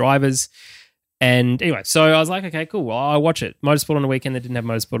Munnings were the drivers. And anyway, so I was like, okay, cool. Well, I'll watch it. Motorsport on the weekend, they didn't have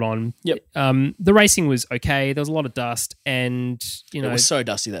motorsport on. Yep. The racing was okay. There was a lot of dust, and it was so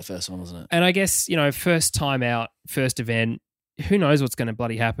dusty that first one, wasn't it? And I guess first time out, first event, who knows what's going to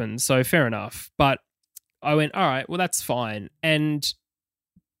bloody happen? So fair enough. But I went, all right, well that's fine.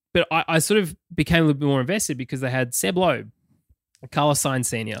 But I sort of became a little bit more invested because they had Seb Loeb, Carlos Sainz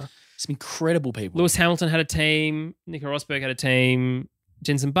Senior, some incredible people. Lewis Hamilton had a team. Nico Rosberg had a team.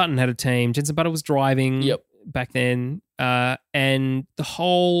 Jensen Button had a team. Jensen Button was driving back then. And the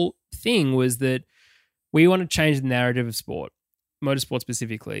whole thing was that we want to change the narrative of sport, motorsport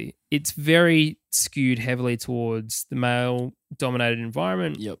specifically. It's very skewed heavily towards the male-dominated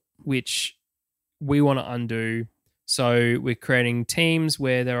environment, which we want to undo. So we're creating teams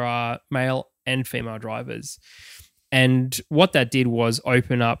where there are male and female drivers. And what that did was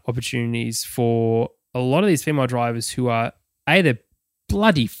open up opportunities for a lot of these female drivers who are they're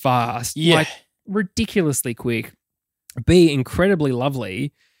bloody fast, like ridiculously quick, be incredibly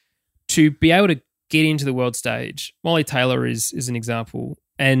lovely, to be able to get into the world stage. Molly Taylor is an example.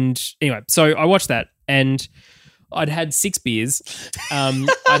 And anyway, so I watched that, and I'd had 6 beers.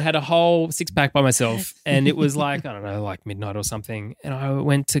 I'd had a whole 6-pack by myself, and it was like, I don't know, like midnight or something. And I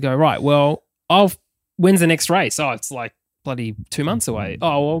went to go, right, well, when's the next race? Oh, it's like bloody 2 months away. Oh,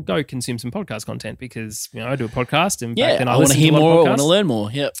 well, I'll go consume some podcast content because, I do a podcast, and back then I want to hear more, I want to learn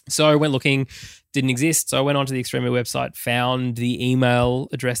more. Yep. So I went looking, didn't exist. So I went onto the Extreme E website, found the email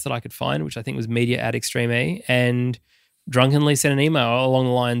address that I could find, which I think was media@Extreme, and drunkenly sent an email along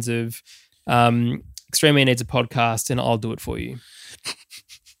the lines of, Extreme needs a podcast and I'll do it for you.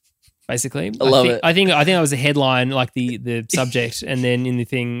 Basically. I love it. I think that was the headline, like the subject, and then in the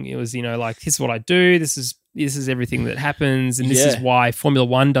thing it was, like, this is what I do, this is everything that happens, and this is why Formula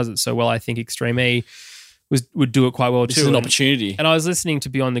One does it so well. I think Extreme E would do it quite well too. This is an opportunity. And I was listening to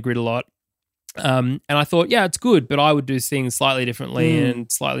Beyond the Grid a lot. And I thought, it's good, but I would do things slightly differently and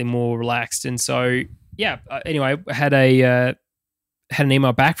slightly more relaxed. And so, anyway, I had an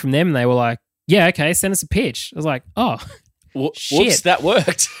email back from them, and they were like, yeah, okay, send us a pitch. I was like, oh, shit. Whoops, that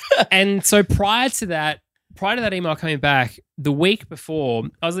worked. And so prior to that email coming back, the week before,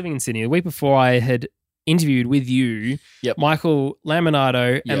 I was living in Sydney, the week before I had interviewed with you, Michael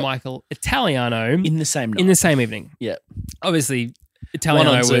Laminato and Michael Italiano in the same night. In the same evening. Yeah. Obviously,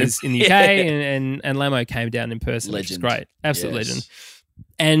 Italiano was in the UK and Lamo came down in person, which is great. Absolute legend.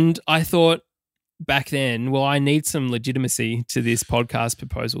 And I thought back then, well, I need some legitimacy to this podcast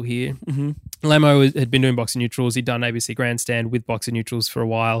proposal here. Mm-hmm. Lamo had been doing Boxing Neutrals. He'd done ABC Grandstand with Boxing Neutrals for a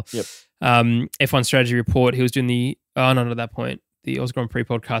while. Yep. F1 Strategy Report. He was doing not at that point. The Oz Grand Prix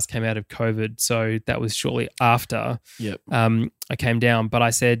podcast came out of COVID, so that was shortly after I came down. But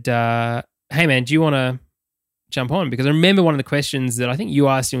I said, hey, man, do you want jump on? Because I remember one of the questions that I think you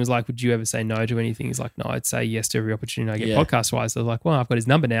asked him was like, would you ever say no to anything? He's like, no, I'd say yes to every opportunity I get podcast-wise. So I was like, well, I've got his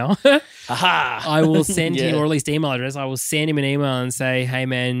number now. Aha! I will send him, or at least email address, I will send him an email and say, hey,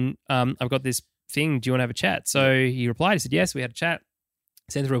 man, I've got this thing. Do you want to have a chat? So he replied. He said, yes, we had a chat.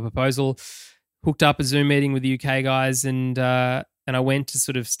 Sent through a proposal, hooked up a Zoom meeting with the UK guys, and I went to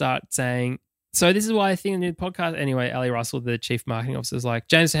sort of start saying, so this is why I think I need a podcast. Anyway, Ali Russell, the chief marketing officer, was like,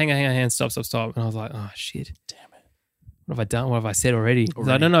 James, hang on, stop. And I was like, oh, shit. Damn it. What have I done? What have I said already?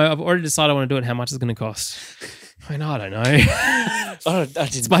 I don't know. I've already decided I want to do it. How much is it going to cost? I know. I don't know.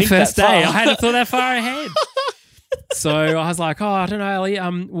 It's my first day. I hadn't thought that far ahead. So I was like, oh, I don't know, Ali.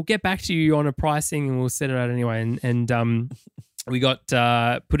 We'll get back to you on a pricing and we'll set it out anyway. And we got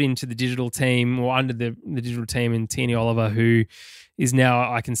put into the digital team, or under the digital team, in Tierney Oliver, who is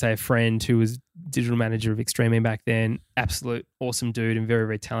now, I can say, a friend, who was digital manager of Extreme E back then. Absolute awesome dude and very,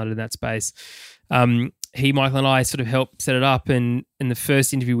 very talented in that space. Michael and I sort of helped set it up, and the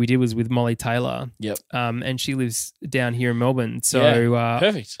first interview we did was with Molly Taylor. Yep. And she lives down here in Melbourne. So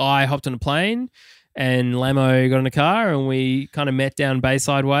perfect. I hopped on a plane and Lamo got in a car and we kind of met down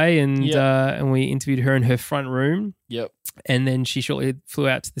Bayside Way, and we interviewed her in her front room. Yep. And then she shortly flew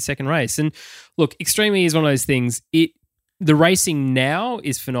out to the second race. And look, Extreme E is one of those things. The racing now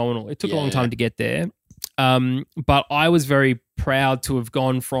is phenomenal. It took a long time to get there. But I was very proud to have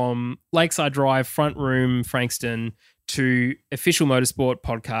gone from Lakeside Drive, front room, Frankston, to official motorsport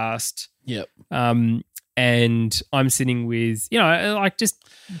podcast. Yep. And I'm sitting with, like just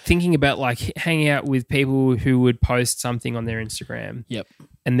thinking about like hanging out with people who would post something on their Instagram. Yep.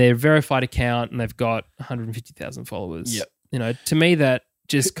 And their verified account, and they've got 150,000 followers. Yep. To me, that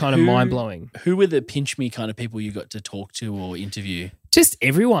just kind of mind-blowing. Who were the pinch me kind of people you got to talk to or interview? Just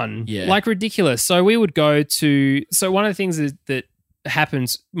everyone. Yeah. Like ridiculous. So we would go to – so one of the things that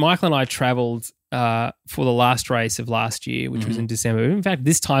happens, Michael and I travelled for the last race of last year, which was in December. In fact,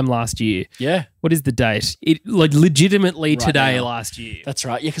 this time last year. Yeah. What is the date? It legitimately right today now. Last year. That's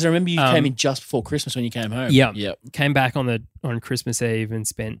right. Yeah, because I remember you came in just before Christmas when you came home. Yeah. Yep. Came back on Christmas Eve and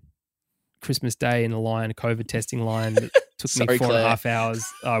spent Christmas Day in a COVID testing line that took me 4.5 hours.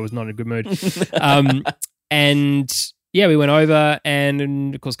 I was not in a good mood. And yeah, we went over,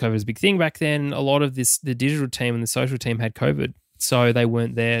 and of course COVID was a big thing back then. A lot of the digital team and the social team had COVID, so they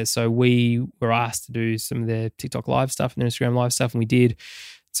weren't there. So we were asked to do some of their TikTok live stuff and their Instagram live stuff, and we did.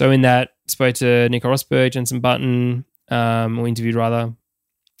 So in that, spoke to Nico Rosberg, Jensen Button, or interviewed rather,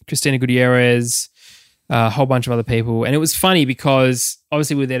 Christina Gutierrez, a whole bunch of other people. And it was funny because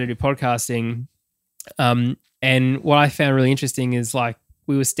obviously we were there to do podcasting. And what I found really interesting is like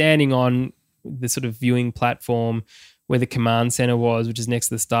we were standing on the sort of viewing platform where the command center was, which is next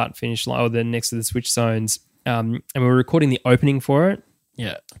to the start and finish line, or the next to the switch zones. And we were recording the opening for it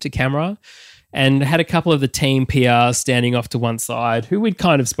to camera, and had a couple of the team PR standing off to one side who we'd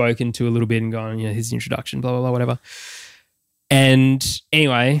kind of spoken to a little bit and gone, his introduction, blah, blah, blah, whatever. And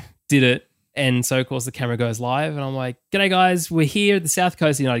anyway, did it. And so, of course, the camera goes live, and I'm like, "G'day, guys! We're here at the South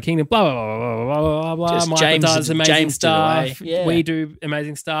Coast of the United Kingdom." Blah blah blah blah blah blah. Just Michael does amazing James stuff. Yeah. We do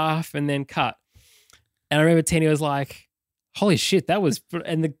amazing stuff, and then cut. And I remember Tina was like, "Holy shit, that was!"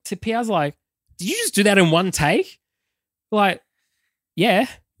 And the PR's like, "Did you just do that in one take?" Like, yeah,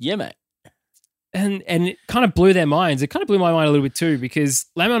 mate. And it kind of blew their minds. It kind of blew my mind a little bit too, because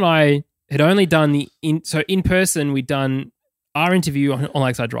Lam and I had only done in person. We'd done our interview on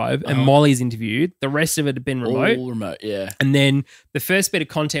Lakeside Drive and Molly's interview. The rest of it had been remote. All remote, yeah. And then the first bit of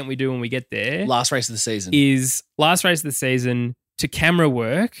content we do when we get there, last race of the season, is last race of the season to camera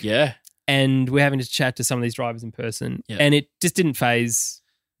work. Yeah. And we're having to chat to some of these drivers in person. Yeah. And it just didn't faze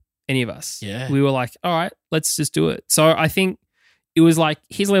any of us. Yeah. We were like, all right, let's just do it. So I think it was like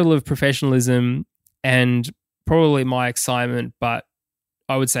his level of professionalism and probably my excitement, but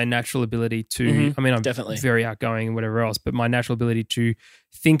I would say natural ability to, I mean, I'm definitely very outgoing and whatever else, but my natural ability to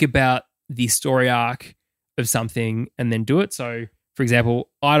think about the story arc of something and then do it. So, for example,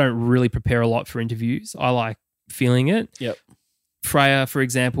 I don't really prepare a lot for interviews. I like feeling it. Yep. Freya, for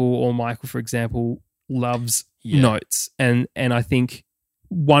example, or Michael, for example, loves notes. And I think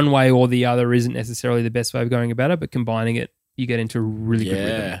one way or the other isn't necessarily the best way of going about it, but combining it, you get into a really good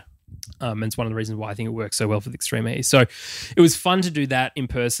rhythm. And it's one of the reasons why I think it works so well for the Extreme E. So it was fun to do that in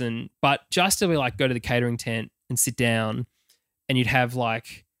person, but just to like go to the catering tent and sit down, and you'd have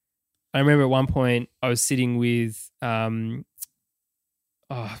like, I remember at one point I was sitting with some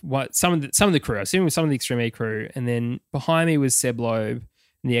of the crew. I was sitting with some of the Extreme E crew, and then behind me was Seb Loeb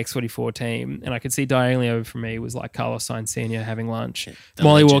and the X44 team, and I could see diagonally over from me was like Carlos Sainz Sr. having lunch.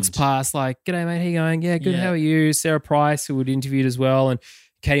 Molly walks past like, "G'day, mate, how you going? Yeah, good. How are you?" Sarah Price, who we'd interviewed as well, and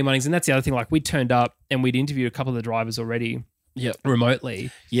Katie Munnings, and that's the other thing. Like we turned up and we'd interviewed a couple of the drivers already. Yep. Remotely.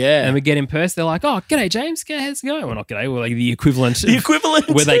 Yeah. And we get in person. They're like, oh, g'day, James. How's it going? Well, not g'day. We're like the equivalent. The equivalent.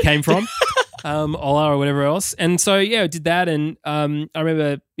 Where they came from. Ola or whatever else. And so, yeah, did that. And I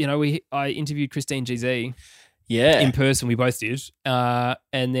remember, I interviewed Christine GZ. Yeah. In person. We both did.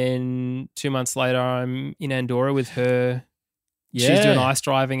 And then 2 months later, I'm in Andorra with her. Yeah. She's doing ice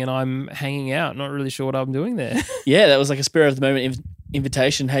driving and I'm hanging out. Not really sure what I'm doing there. Yeah, that was like a spur of the moment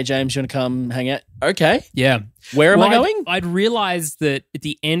invitation. Hey, James, you want to come hang out? Okay. Yeah. Where am I going? I'd realized that at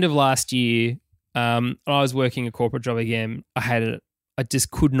the end of last year, I was working a corporate job again. I hated it. I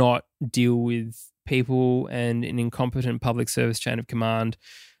just could not deal with people and an incompetent public service chain of command.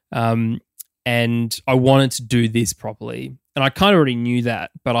 And I wanted to do this properly. And I kind of already knew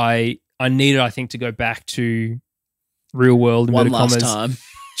that, but I needed, I think, to go back to real world one last time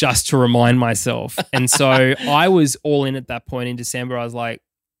just to remind myself. And so I was all in at that point in December. I was like,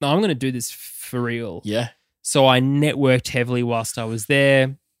 no, I'm going to do this for real. Yeah. So I networked heavily whilst I was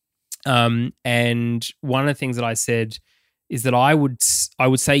there. And one of the things that I said is that I would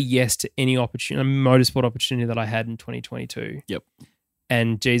say yes to any opportunity, motorsport opportunity that I had in 2022. Yep.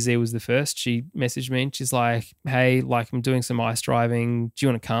 And GZ was the first. She messaged me and she's like, hey, like I'm doing some ice driving. Do you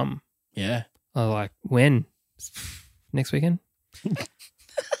want to come? Yeah. I was like, when? Next weekend?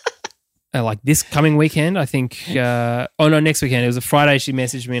 Like this coming weekend, I think. Next weekend. It was a Friday. She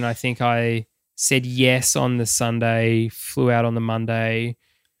messaged me and I think I said yes on the Sunday, flew out on the Monday.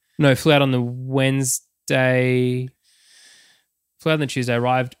 No, flew out on the Wednesday. Flew out on the Tuesday,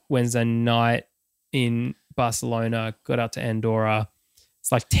 arrived Wednesday night in Barcelona, got out to Andorra.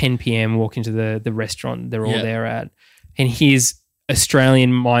 It's like 10 p.m, walk into the restaurant they're all there at. And here's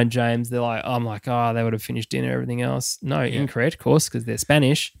Australian mind, James. They're like, I'm like, they would have finished dinner, everything else. No, incorrect, of course, because they're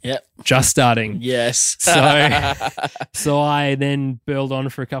Spanish. Yep. Just starting. Yes. So I then burled on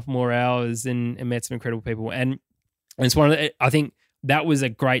for a couple more hours and met some incredible people. And it's I think that was a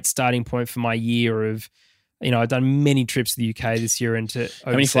great starting point for my year of, I've done many trips to the UK this year and to overseas.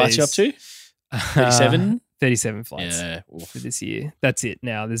 How many flights are you up to? 37? 37 flights for this year. That's it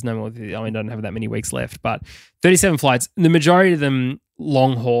now. There's no more. I don't have that many weeks left, but 37 flights. The majority of them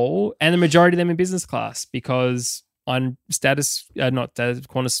long haul and the majority of them in business class because on Qantas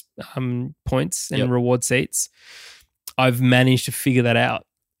points and reward seats, I've managed to figure that out.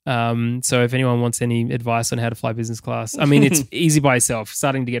 So if anyone wants any advice on how to fly business class, I mean, it's easy by yourself.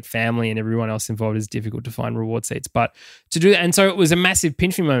 Starting to get family and everyone else involved is difficult to find reward seats, but to do that. And so it was a massive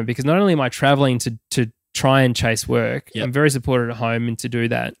pinch me moment because not only am I traveling to try and chase work, I'm very supported at home and to do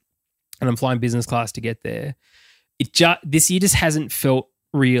that. And I'm flying business class to get there. This year just hasn't felt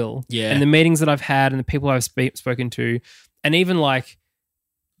real. Yeah. And the meetings that I've had and the people I've spoken to, and even like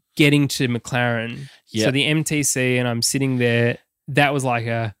getting to McLaren, so the MTC, and I'm sitting there, that was like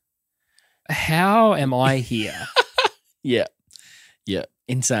how am I here? Yeah.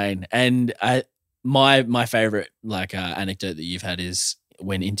 Insane. And my favorite anecdote that you've had is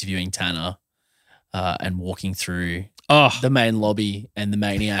when interviewing Tanner and walking through the main lobby and the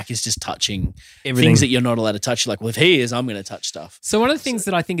maniac is just touching everything. Things that you're not allowed to touch. Like, well, if he is, I'm going to touch stuff. So one of the things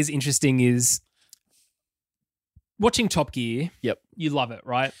that I think is interesting is watching Top Gear. Yep. You love it,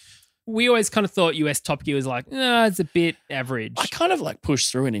 right? We always kind of thought US Top Gear was like, it's a bit average. I kind of like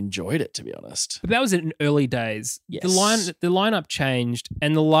pushed through and enjoyed it, to be honest. But that was in early days. Yes. The lineup changed,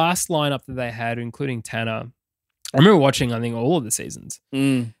 and the last lineup that they had, including Tanner, I remember watching, I think, all of the seasons.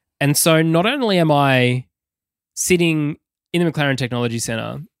 Mm. And so not only am I sitting in the McLaren Technology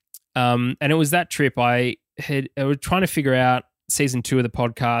Center, and it was that trip I was trying to figure out season 2 of the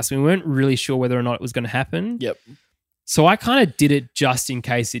podcast. We weren't really sure whether or not it was going to happen. Yep. So I kind of did it just in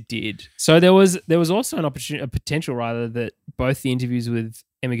case it did. So there was also an opportunity, a potential rather, that both the interviews with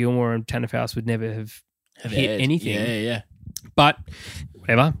Emma Gilmore and Tanner Faust would never have hit aired. anything. Yeah. But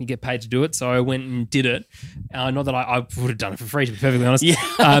whatever, you get paid to do it. So I went and did it. Not that I would have done it for free, to be perfectly honest. Yeah.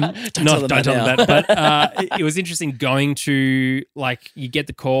 Don't tell them that. But it was interesting going to, like, you get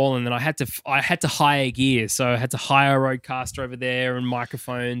the call and then I had to hire gear. So I had to hire a roadcaster over there and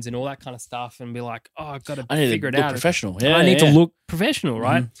microphones and all that kind of stuff and be like, I've got to figure it out. Professional. Yeah, I need to look professional,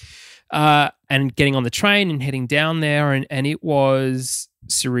 right? And getting on the train and heading down there and it was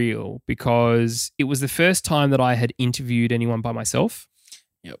surreal because it was the first time that I had interviewed anyone by myself.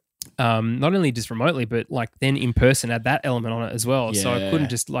 Yep. Not only just remotely, but like then in person, had that element on it as well. Yeah. So I couldn't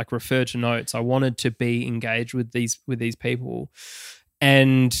just like refer to notes. I wanted to be engaged with these people.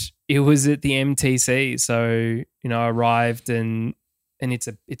 And it was at the MTC. So, I arrived and it's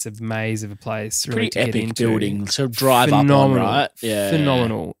a maze of a place. Really, pretty to epic get into. building. So drive up on, right? Yeah.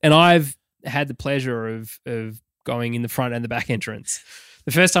 Phenomenal. And I've had the pleasure of going in the front and the back entrance.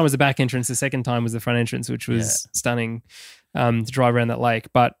 The first time was the back entrance. The second time was the front entrance, which was stunning to drive around that lake.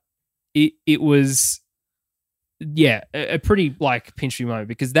 But it was, a pretty like pinch me moment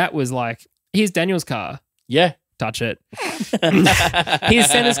because that was like, here's Daniel's car. Yeah. Touch it. Here's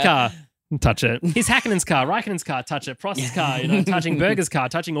Senna's car. Touch it. Here's Hakkinen's car, Raikkonen's car, touch it. Prost's car, touching Berger's car,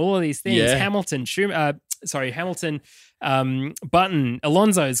 touching all of these things. Yeah. Hamilton, Button,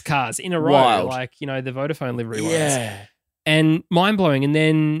 Alonso's cars in a row, Wild. like the Vodafone livery ones. Yeah. And mind blowing. And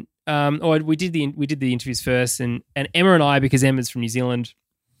then, we did the interviews first, and Emma and I, because Emma's from New Zealand,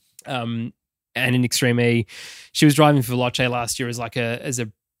 and in Extreme E, she was driving for Veloce last year as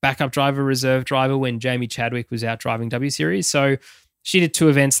a backup driver, reserve driver when Jamie Chadwick was out driving W Series. So she did 2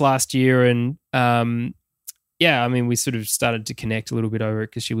 events last year, and we sort of started to connect a little bit over it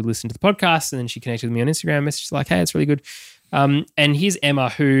because she would listen to the podcast, and then she connected with me on Instagram, messaged like, "Hey, it's really good." And here's Emma,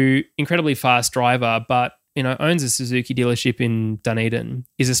 who incredibly fast driver, but owns a Suzuki dealership in Dunedin.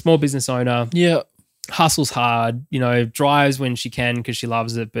 Is a small business owner. Yeah, hustles hard. Drives when she can because she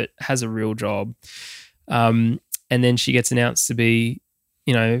loves it, but has a real job. And then she gets announced to be,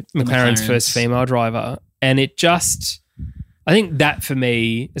 McLaren's first female driver, and it just. I think that for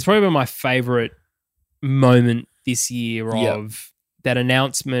me is probably my favorite moment this year of that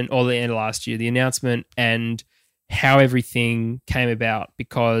announcement, or the end of last year, the announcement and how everything came about,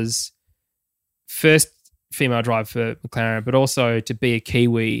 because first female drive for McLaren, but also to be a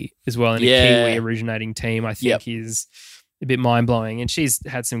Kiwi as well in a Kiwi originating team, I think is a bit mind blowing. And she's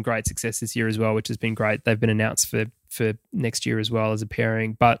had some great success this year as well, which has been great. They've been announced for next year as well as a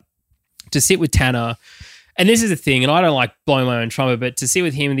pairing. But to sit with Tanner, and this is the thing, and I don't like blowing my own trumpet, but to sit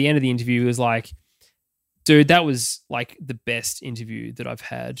with him at the end of the interview was like, dude, that was like the best interview that I've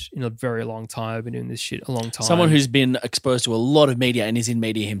had in a very long time. I've been doing this shit a long time. Someone who's been exposed to a lot of media and is in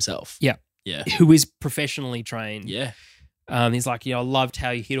media himself. Yeah. Yeah. Who is professionally trained. Yeah. He's like, I loved how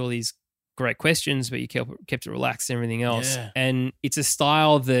you hit all these great questions, but you kept it relaxed and everything else. Yeah. And it's a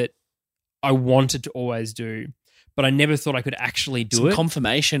style that I wanted to always do, but I never thought I could actually do it.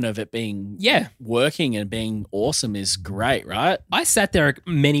 Confirmation of it being working and being awesome is great, right? I sat there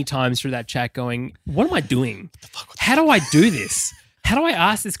many times through that chat going, what am I doing? How do I do this? How do I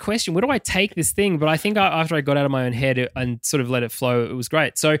ask this question? Where do I take this thing? But I think after I got out of my own head and sort of let it flow, it was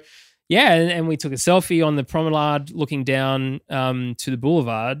great. So, and we took a selfie on the promenade looking down to the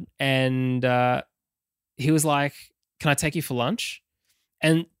boulevard, and he was like, can I take you for lunch?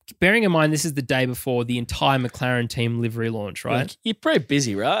 And bearing in mind, this is the day before the entire McLaren team livery launch, right? Like, you're pretty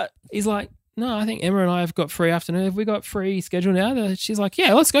busy, right? He's like, no, I think Emma and I have got free afternoon. Have we got free schedule now? She's like,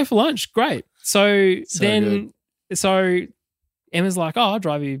 yeah, let's go for lunch. Great. So Emma's like, oh, I'll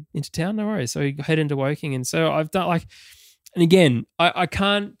drive you into town. No worries. So we head into Woking. And so I've done and again, I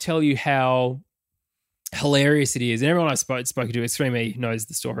can't tell you how hilarious it is. And everyone I've spoken to, Extreme E, knows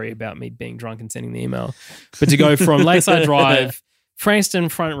the story about me being drunk and sending the email. But to go from Lakeside Drive, Frankston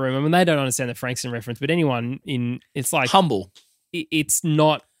front room. I mean, they don't understand the Frankston reference, but anyone it's like humble. It's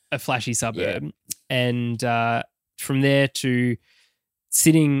not a flashy suburb. Yeah. And from there to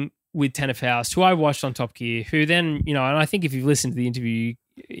sitting with Tanner Faust, who I watched on Top Gear, who then, and I think if you've listened to the interview,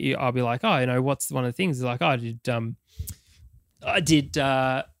 I'll be like, oh, what's one of the things? He's like, oh, I did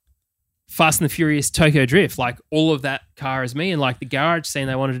Fast and the Furious Tokyo Drift. Like all of that car is me. And like the garage scene,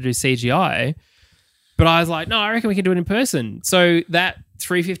 they wanted to do CGI. But I was like, no, I reckon we can do it in person. So that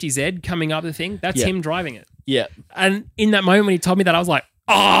 350Z coming up the thing, that's him driving it. Yeah. And in that moment when he told me that, I was like,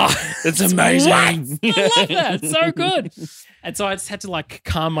 oh, it's amazing. I love that. It's so good. And so I just had to like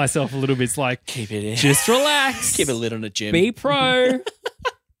calm myself a little bit. It's like, keep it in. Just relax. Keep a lid on the gym. Be pro.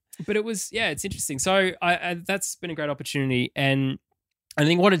 But it was, it's interesting. So that's been a great opportunity. And I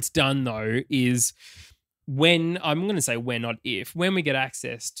think what it's done though is when we get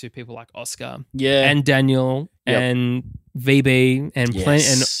access to people like Oscar and Daniel and VB and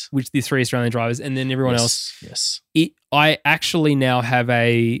and which the 3 Australian drivers and then everyone else. Yes. I actually now have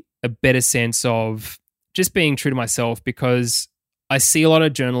a better sense of just being true to myself, because I see a lot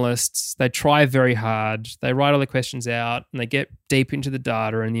of journalists, they try very hard, they write all the questions out and they get deep into the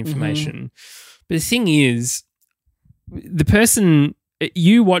data and the information. Mm-hmm. But the thing is, the person,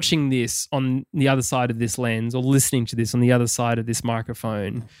 you watching this on the other side of this lens or listening to this on the other side of this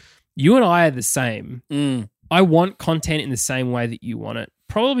microphone, you and I are the same. I want content in the same way that you want it.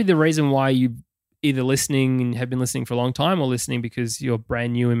 Probably the reason why you either listening and have been listening for a long time or listening because you're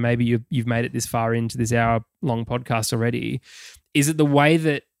brand new and maybe you've made it this far into this hour-long podcast already, is that the way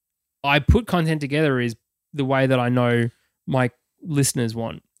that I put content together is the way that I know my listeners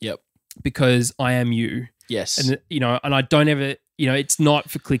want. Yep. Because I am you. Yes. And, and I don't ever, it's not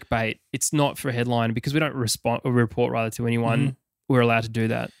for clickbait. It's not for a headline, because we don't report rather to anyone. Mm-hmm. we're allowed to do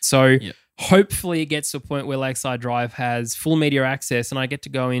that. So hopefully it gets to a point where Lakeside Drive has full media access and I get to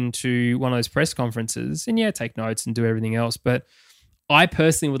go into one of those press conferences and take notes and do everything else. But I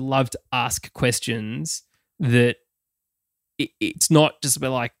personally would love to ask questions that it's not just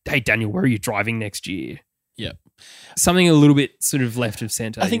about like, hey, Daniel, where are you driving next year? Yeah. Something a little bit sort of left of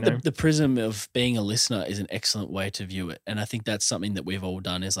center. I think the prism of being a listener is an excellent way to view it. And I think that's something that we've all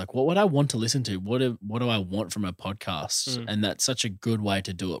done is like, what would I want to listen to? What do I want from a podcast? And that's such a good way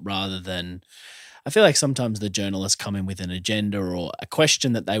to do it rather than, I feel like sometimes the journalists come in with an agenda or a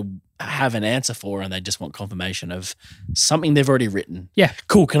question that they have an answer for and they just want confirmation of something they've already written. Yeah.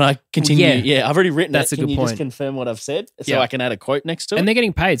 Cool. Can I continue? Yeah. I've already written That's it. a good Can you point. just confirm what I've said so I can add a quote next to it? And they're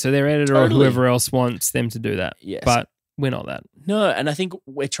getting paid, so their editor or whoever else wants them to do that. Yes. But we're not that. No, and I think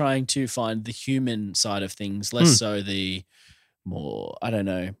we're trying to find the human side of things, less so the more, I don't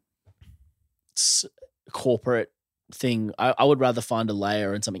know, corporate thing. I would rather find a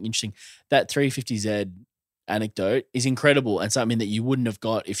layer and something interesting. That 350Z anecdote is incredible and something that you wouldn't have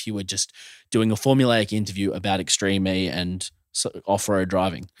got if you were just doing a formulaic interview about Extreme E and off-road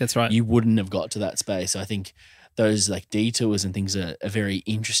driving. That's right. You wouldn't have got to that space. I think those like detours and things are a very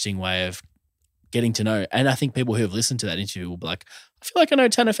interesting way of getting to know. And I think people who have listened to that interview will be like, I feel like I know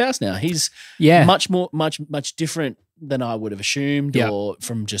Tanner Faust now. He's much different than I would have assumed or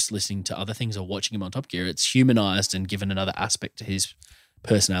from just listening to other things or watching him on Top Gear. It's humanized and given another aspect to his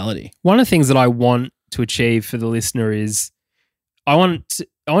personality. One of the things that I want to achieve for the listener is I wanted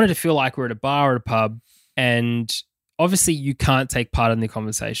to feel like we're at a bar or a pub and obviously you can't take part in the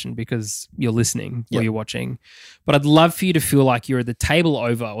conversation because you're listening or you're watching, but I'd love for you to feel like you're at the table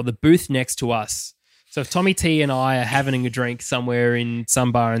over or the booth next to us. So if Tommy T and I are having a drink somewhere in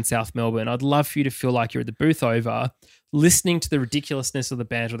some bar in South Melbourne, I'd love for you to feel like you're at the booth over listening to the ridiculousness of the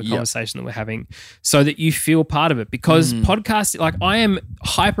banter or the conversation that we're having so that you feel part of it. Because podcasts, like I am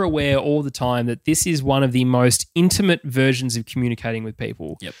hyper aware all the time that this is one of the most intimate versions of communicating with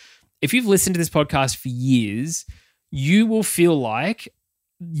people. Yep. If you've listened to this podcast for years, you will feel like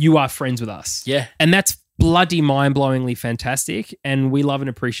you are friends with us. Yeah. And that's bloody mind-blowingly fantastic. And we love and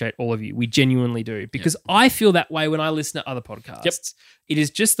appreciate all of you. We genuinely do. Because I feel that way when I listen to other podcasts. Yep. It is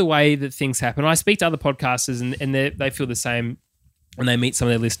just the way that things happen. I speak to other podcasters and they feel the same when they meet some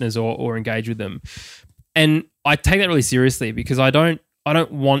of their listeners or engage with them. And I take that really seriously because I don't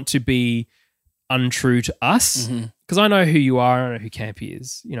want to be untrue to us because I know who you are, I know who Campy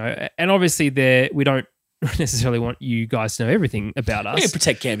is, you know, and obviously we don't necessarily want you guys to know everything about us. We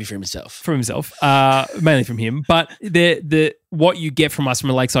protect Campy from himself. Mainly from him. But the what you get from us from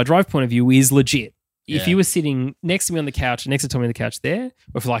a Lakeside Drive point of view is legit. Yeah. If you were sitting next to me on the couch, next to Tommy on the couch there,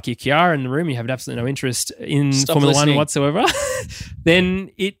 or if like you're Kiara in the room, you have absolutely no interest in Formula One whatsoever, then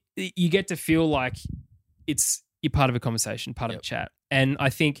you get to feel like you're part of a conversation, part of a chat. And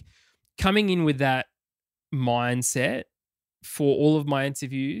I think coming in with that mindset for all of my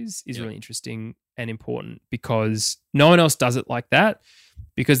interviews is really interesting and important because no one else does it like that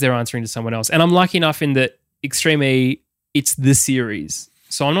because they're answering to someone else. And I'm lucky enough in that Extreme E, it's the series.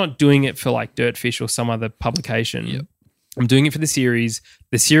 So I'm not doing it for like Dirtfish or some other publication. Yep. I'm doing it for the series.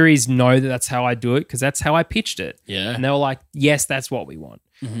 The series know that that's how I do it because that's how I pitched it. Yeah. And they were like, yes, that's what we want.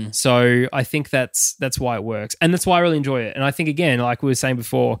 Mm-hmm. So I think that's why it works. And that's why I really enjoy it. And I think, again, like we were saying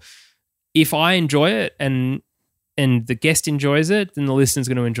before, if I enjoy it and the guest enjoys it, then the listener's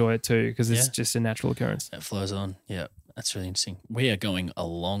going to enjoy it too because it's just a natural occurrence. That flows on. Yeah, that's really interesting. We are going a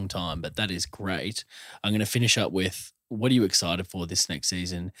long time, but that is great. I'm going to finish up with, what are you excited for this next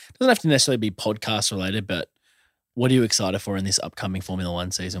season? It doesn't have to necessarily be podcast related, but what are you excited for in this upcoming Formula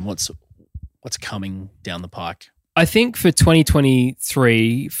One season? What's coming down the pike? I think for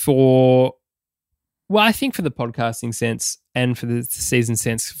 2023, I think for the podcasting sense and for the season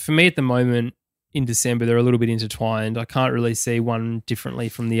sense, for me at the moment in December, they're a little bit intertwined. I can't really see one differently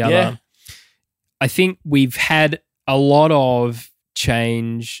from the other. Yeah. I think we've had a lot of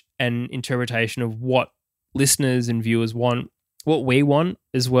change and interpretation of what listeners and viewers want, what we want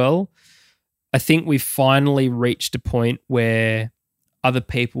as well. I think we've finally reached a point where other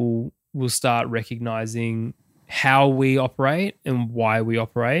people will start recognizing how we operate and why we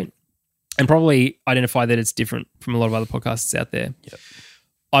operate and probably identify that it's different from a lot of other podcasts out there. Yep.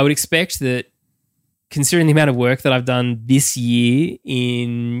 I would expect that considering the amount of work that I've done this year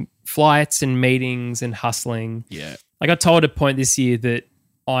in flights and meetings and hustling, I got told at a point this year that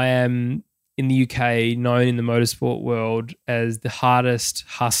I am in the UK known in the motorsport world as the hardest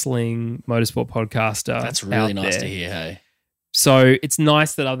hustling motorsport podcaster. That's really nice there. To hear, hey. So it's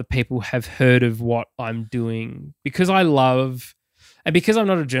nice that other people have heard of what I'm doing because I love, and because I'm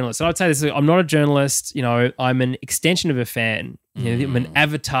not a journalist. And I'd say this, I'm not a journalist, you know, I'm an extension of a fan. I'm an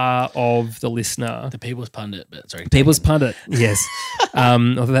avatar of the listener. The People's Pundit, but sorry. People's Pundit, yes.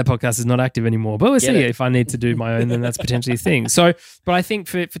 Although that podcast is not active anymore. But we'll see if I need to do my own, then that's potentially a thing. So, but I think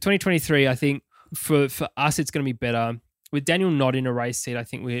for 2023, I think for us, it's going to be better. With Daniel not in a race seat, I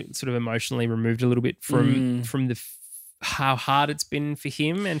think we're sort of emotionally removed a little bit from how hard it's been for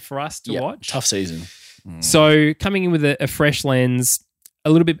him and for us to watch. Tough season. So coming in with a fresh lens, a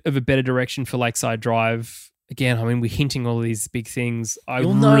little bit of a better direction for Lakeside Drive. Again, I mean, we're hinting all of these big things.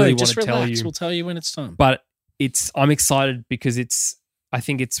 You'll really want to tell you. We'll tell you when it's time. But I'm excited because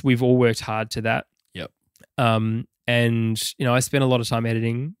we've all worked hard to that. Yep. And I spent a lot of time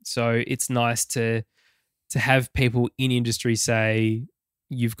editing, so it's nice to have people in industry say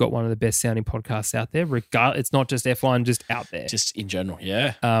you've got one of the best sounding podcasts out there. It's not just F1, just out there, just in general.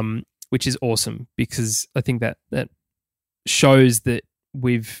 Yeah. Which is awesome because I think that shows that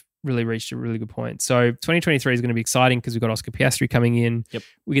we've really reached a really good point. So 2023 is going to be exciting because we've got Oscar Piastri coming in. Yep.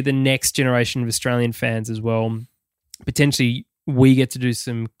 We get the next generation of Australian fans as well. Potentially we get to do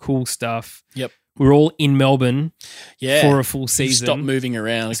some cool stuff. Yep. We're all in Melbourne for a full season. Stop moving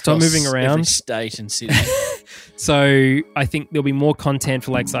around. Every state and city. So I think there'll be more content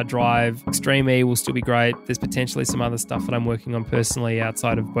for Lakeside Drive. Extreme E will still be great. There's potentially some other stuff that I'm working on personally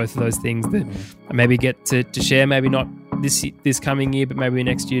outside of both of those things that I maybe get to share. Maybe not this coming year, but maybe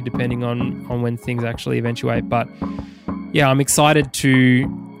next year, depending on when things actually eventuate. But yeah, I'm excited to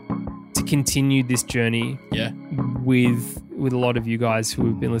continue this journey. Yeah. With a lot of you guys who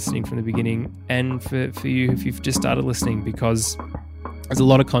have been listening from the beginning, and for you if you've just started listening, because there's a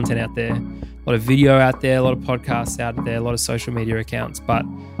lot of content out there, a lot of video out there, a lot of podcasts out there, a lot of social media accounts. But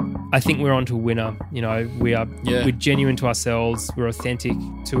I think we're on to a winner. We're genuine to ourselves. We're authentic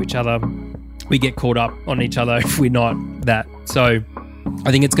to each other. We get caught up on each other if we're not that. So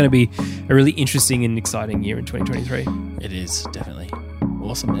I think it's going to be a really interesting and exciting year in 2023. It is, definitely.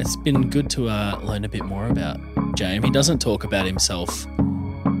 Awesome. It's been good to learn a bit more about James. He doesn't talk about himself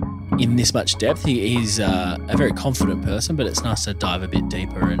in this much depth. He's a very confident person, but it's nice to dive a bit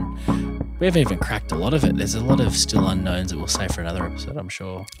deeper, and we haven't even cracked a lot of it. There's a lot of still unknowns that we'll say for another episode, I'm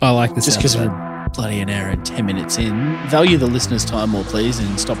sure. I like this. Just because we're bloody an hour and 10 minutes in. Value the listener's time more, please,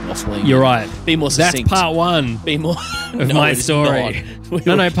 and stop waffling. You're right. Be more succinct. That's part one. Be more of my story.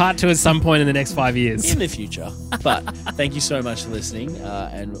 No, part two at some point in the next 5 years. In the future. But thank you so much for listening,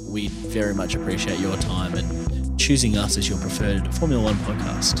 and we very much appreciate your time and choosing us as your preferred Formula One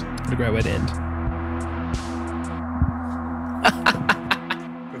podcast. What a great way to end.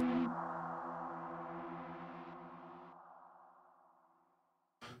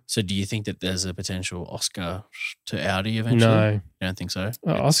 So do you think that there's a potential Oscar to Audi eventually? No. You don't think so?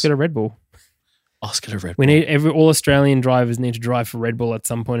 Oscar to Red Bull. Oscar to Red Bull. We need all Australian drivers need to drive for Red Bull at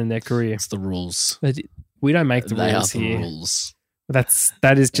some point in their career. It's the rules. We don't make the rules here. They are the rules.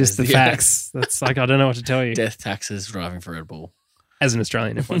 That is just the facts. That's like, I don't know what to tell you. Death taxes driving for Red Bull. As an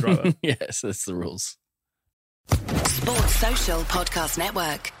Australian F1 driver. Yes, that's the rules. Sports Social Podcast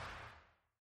Network.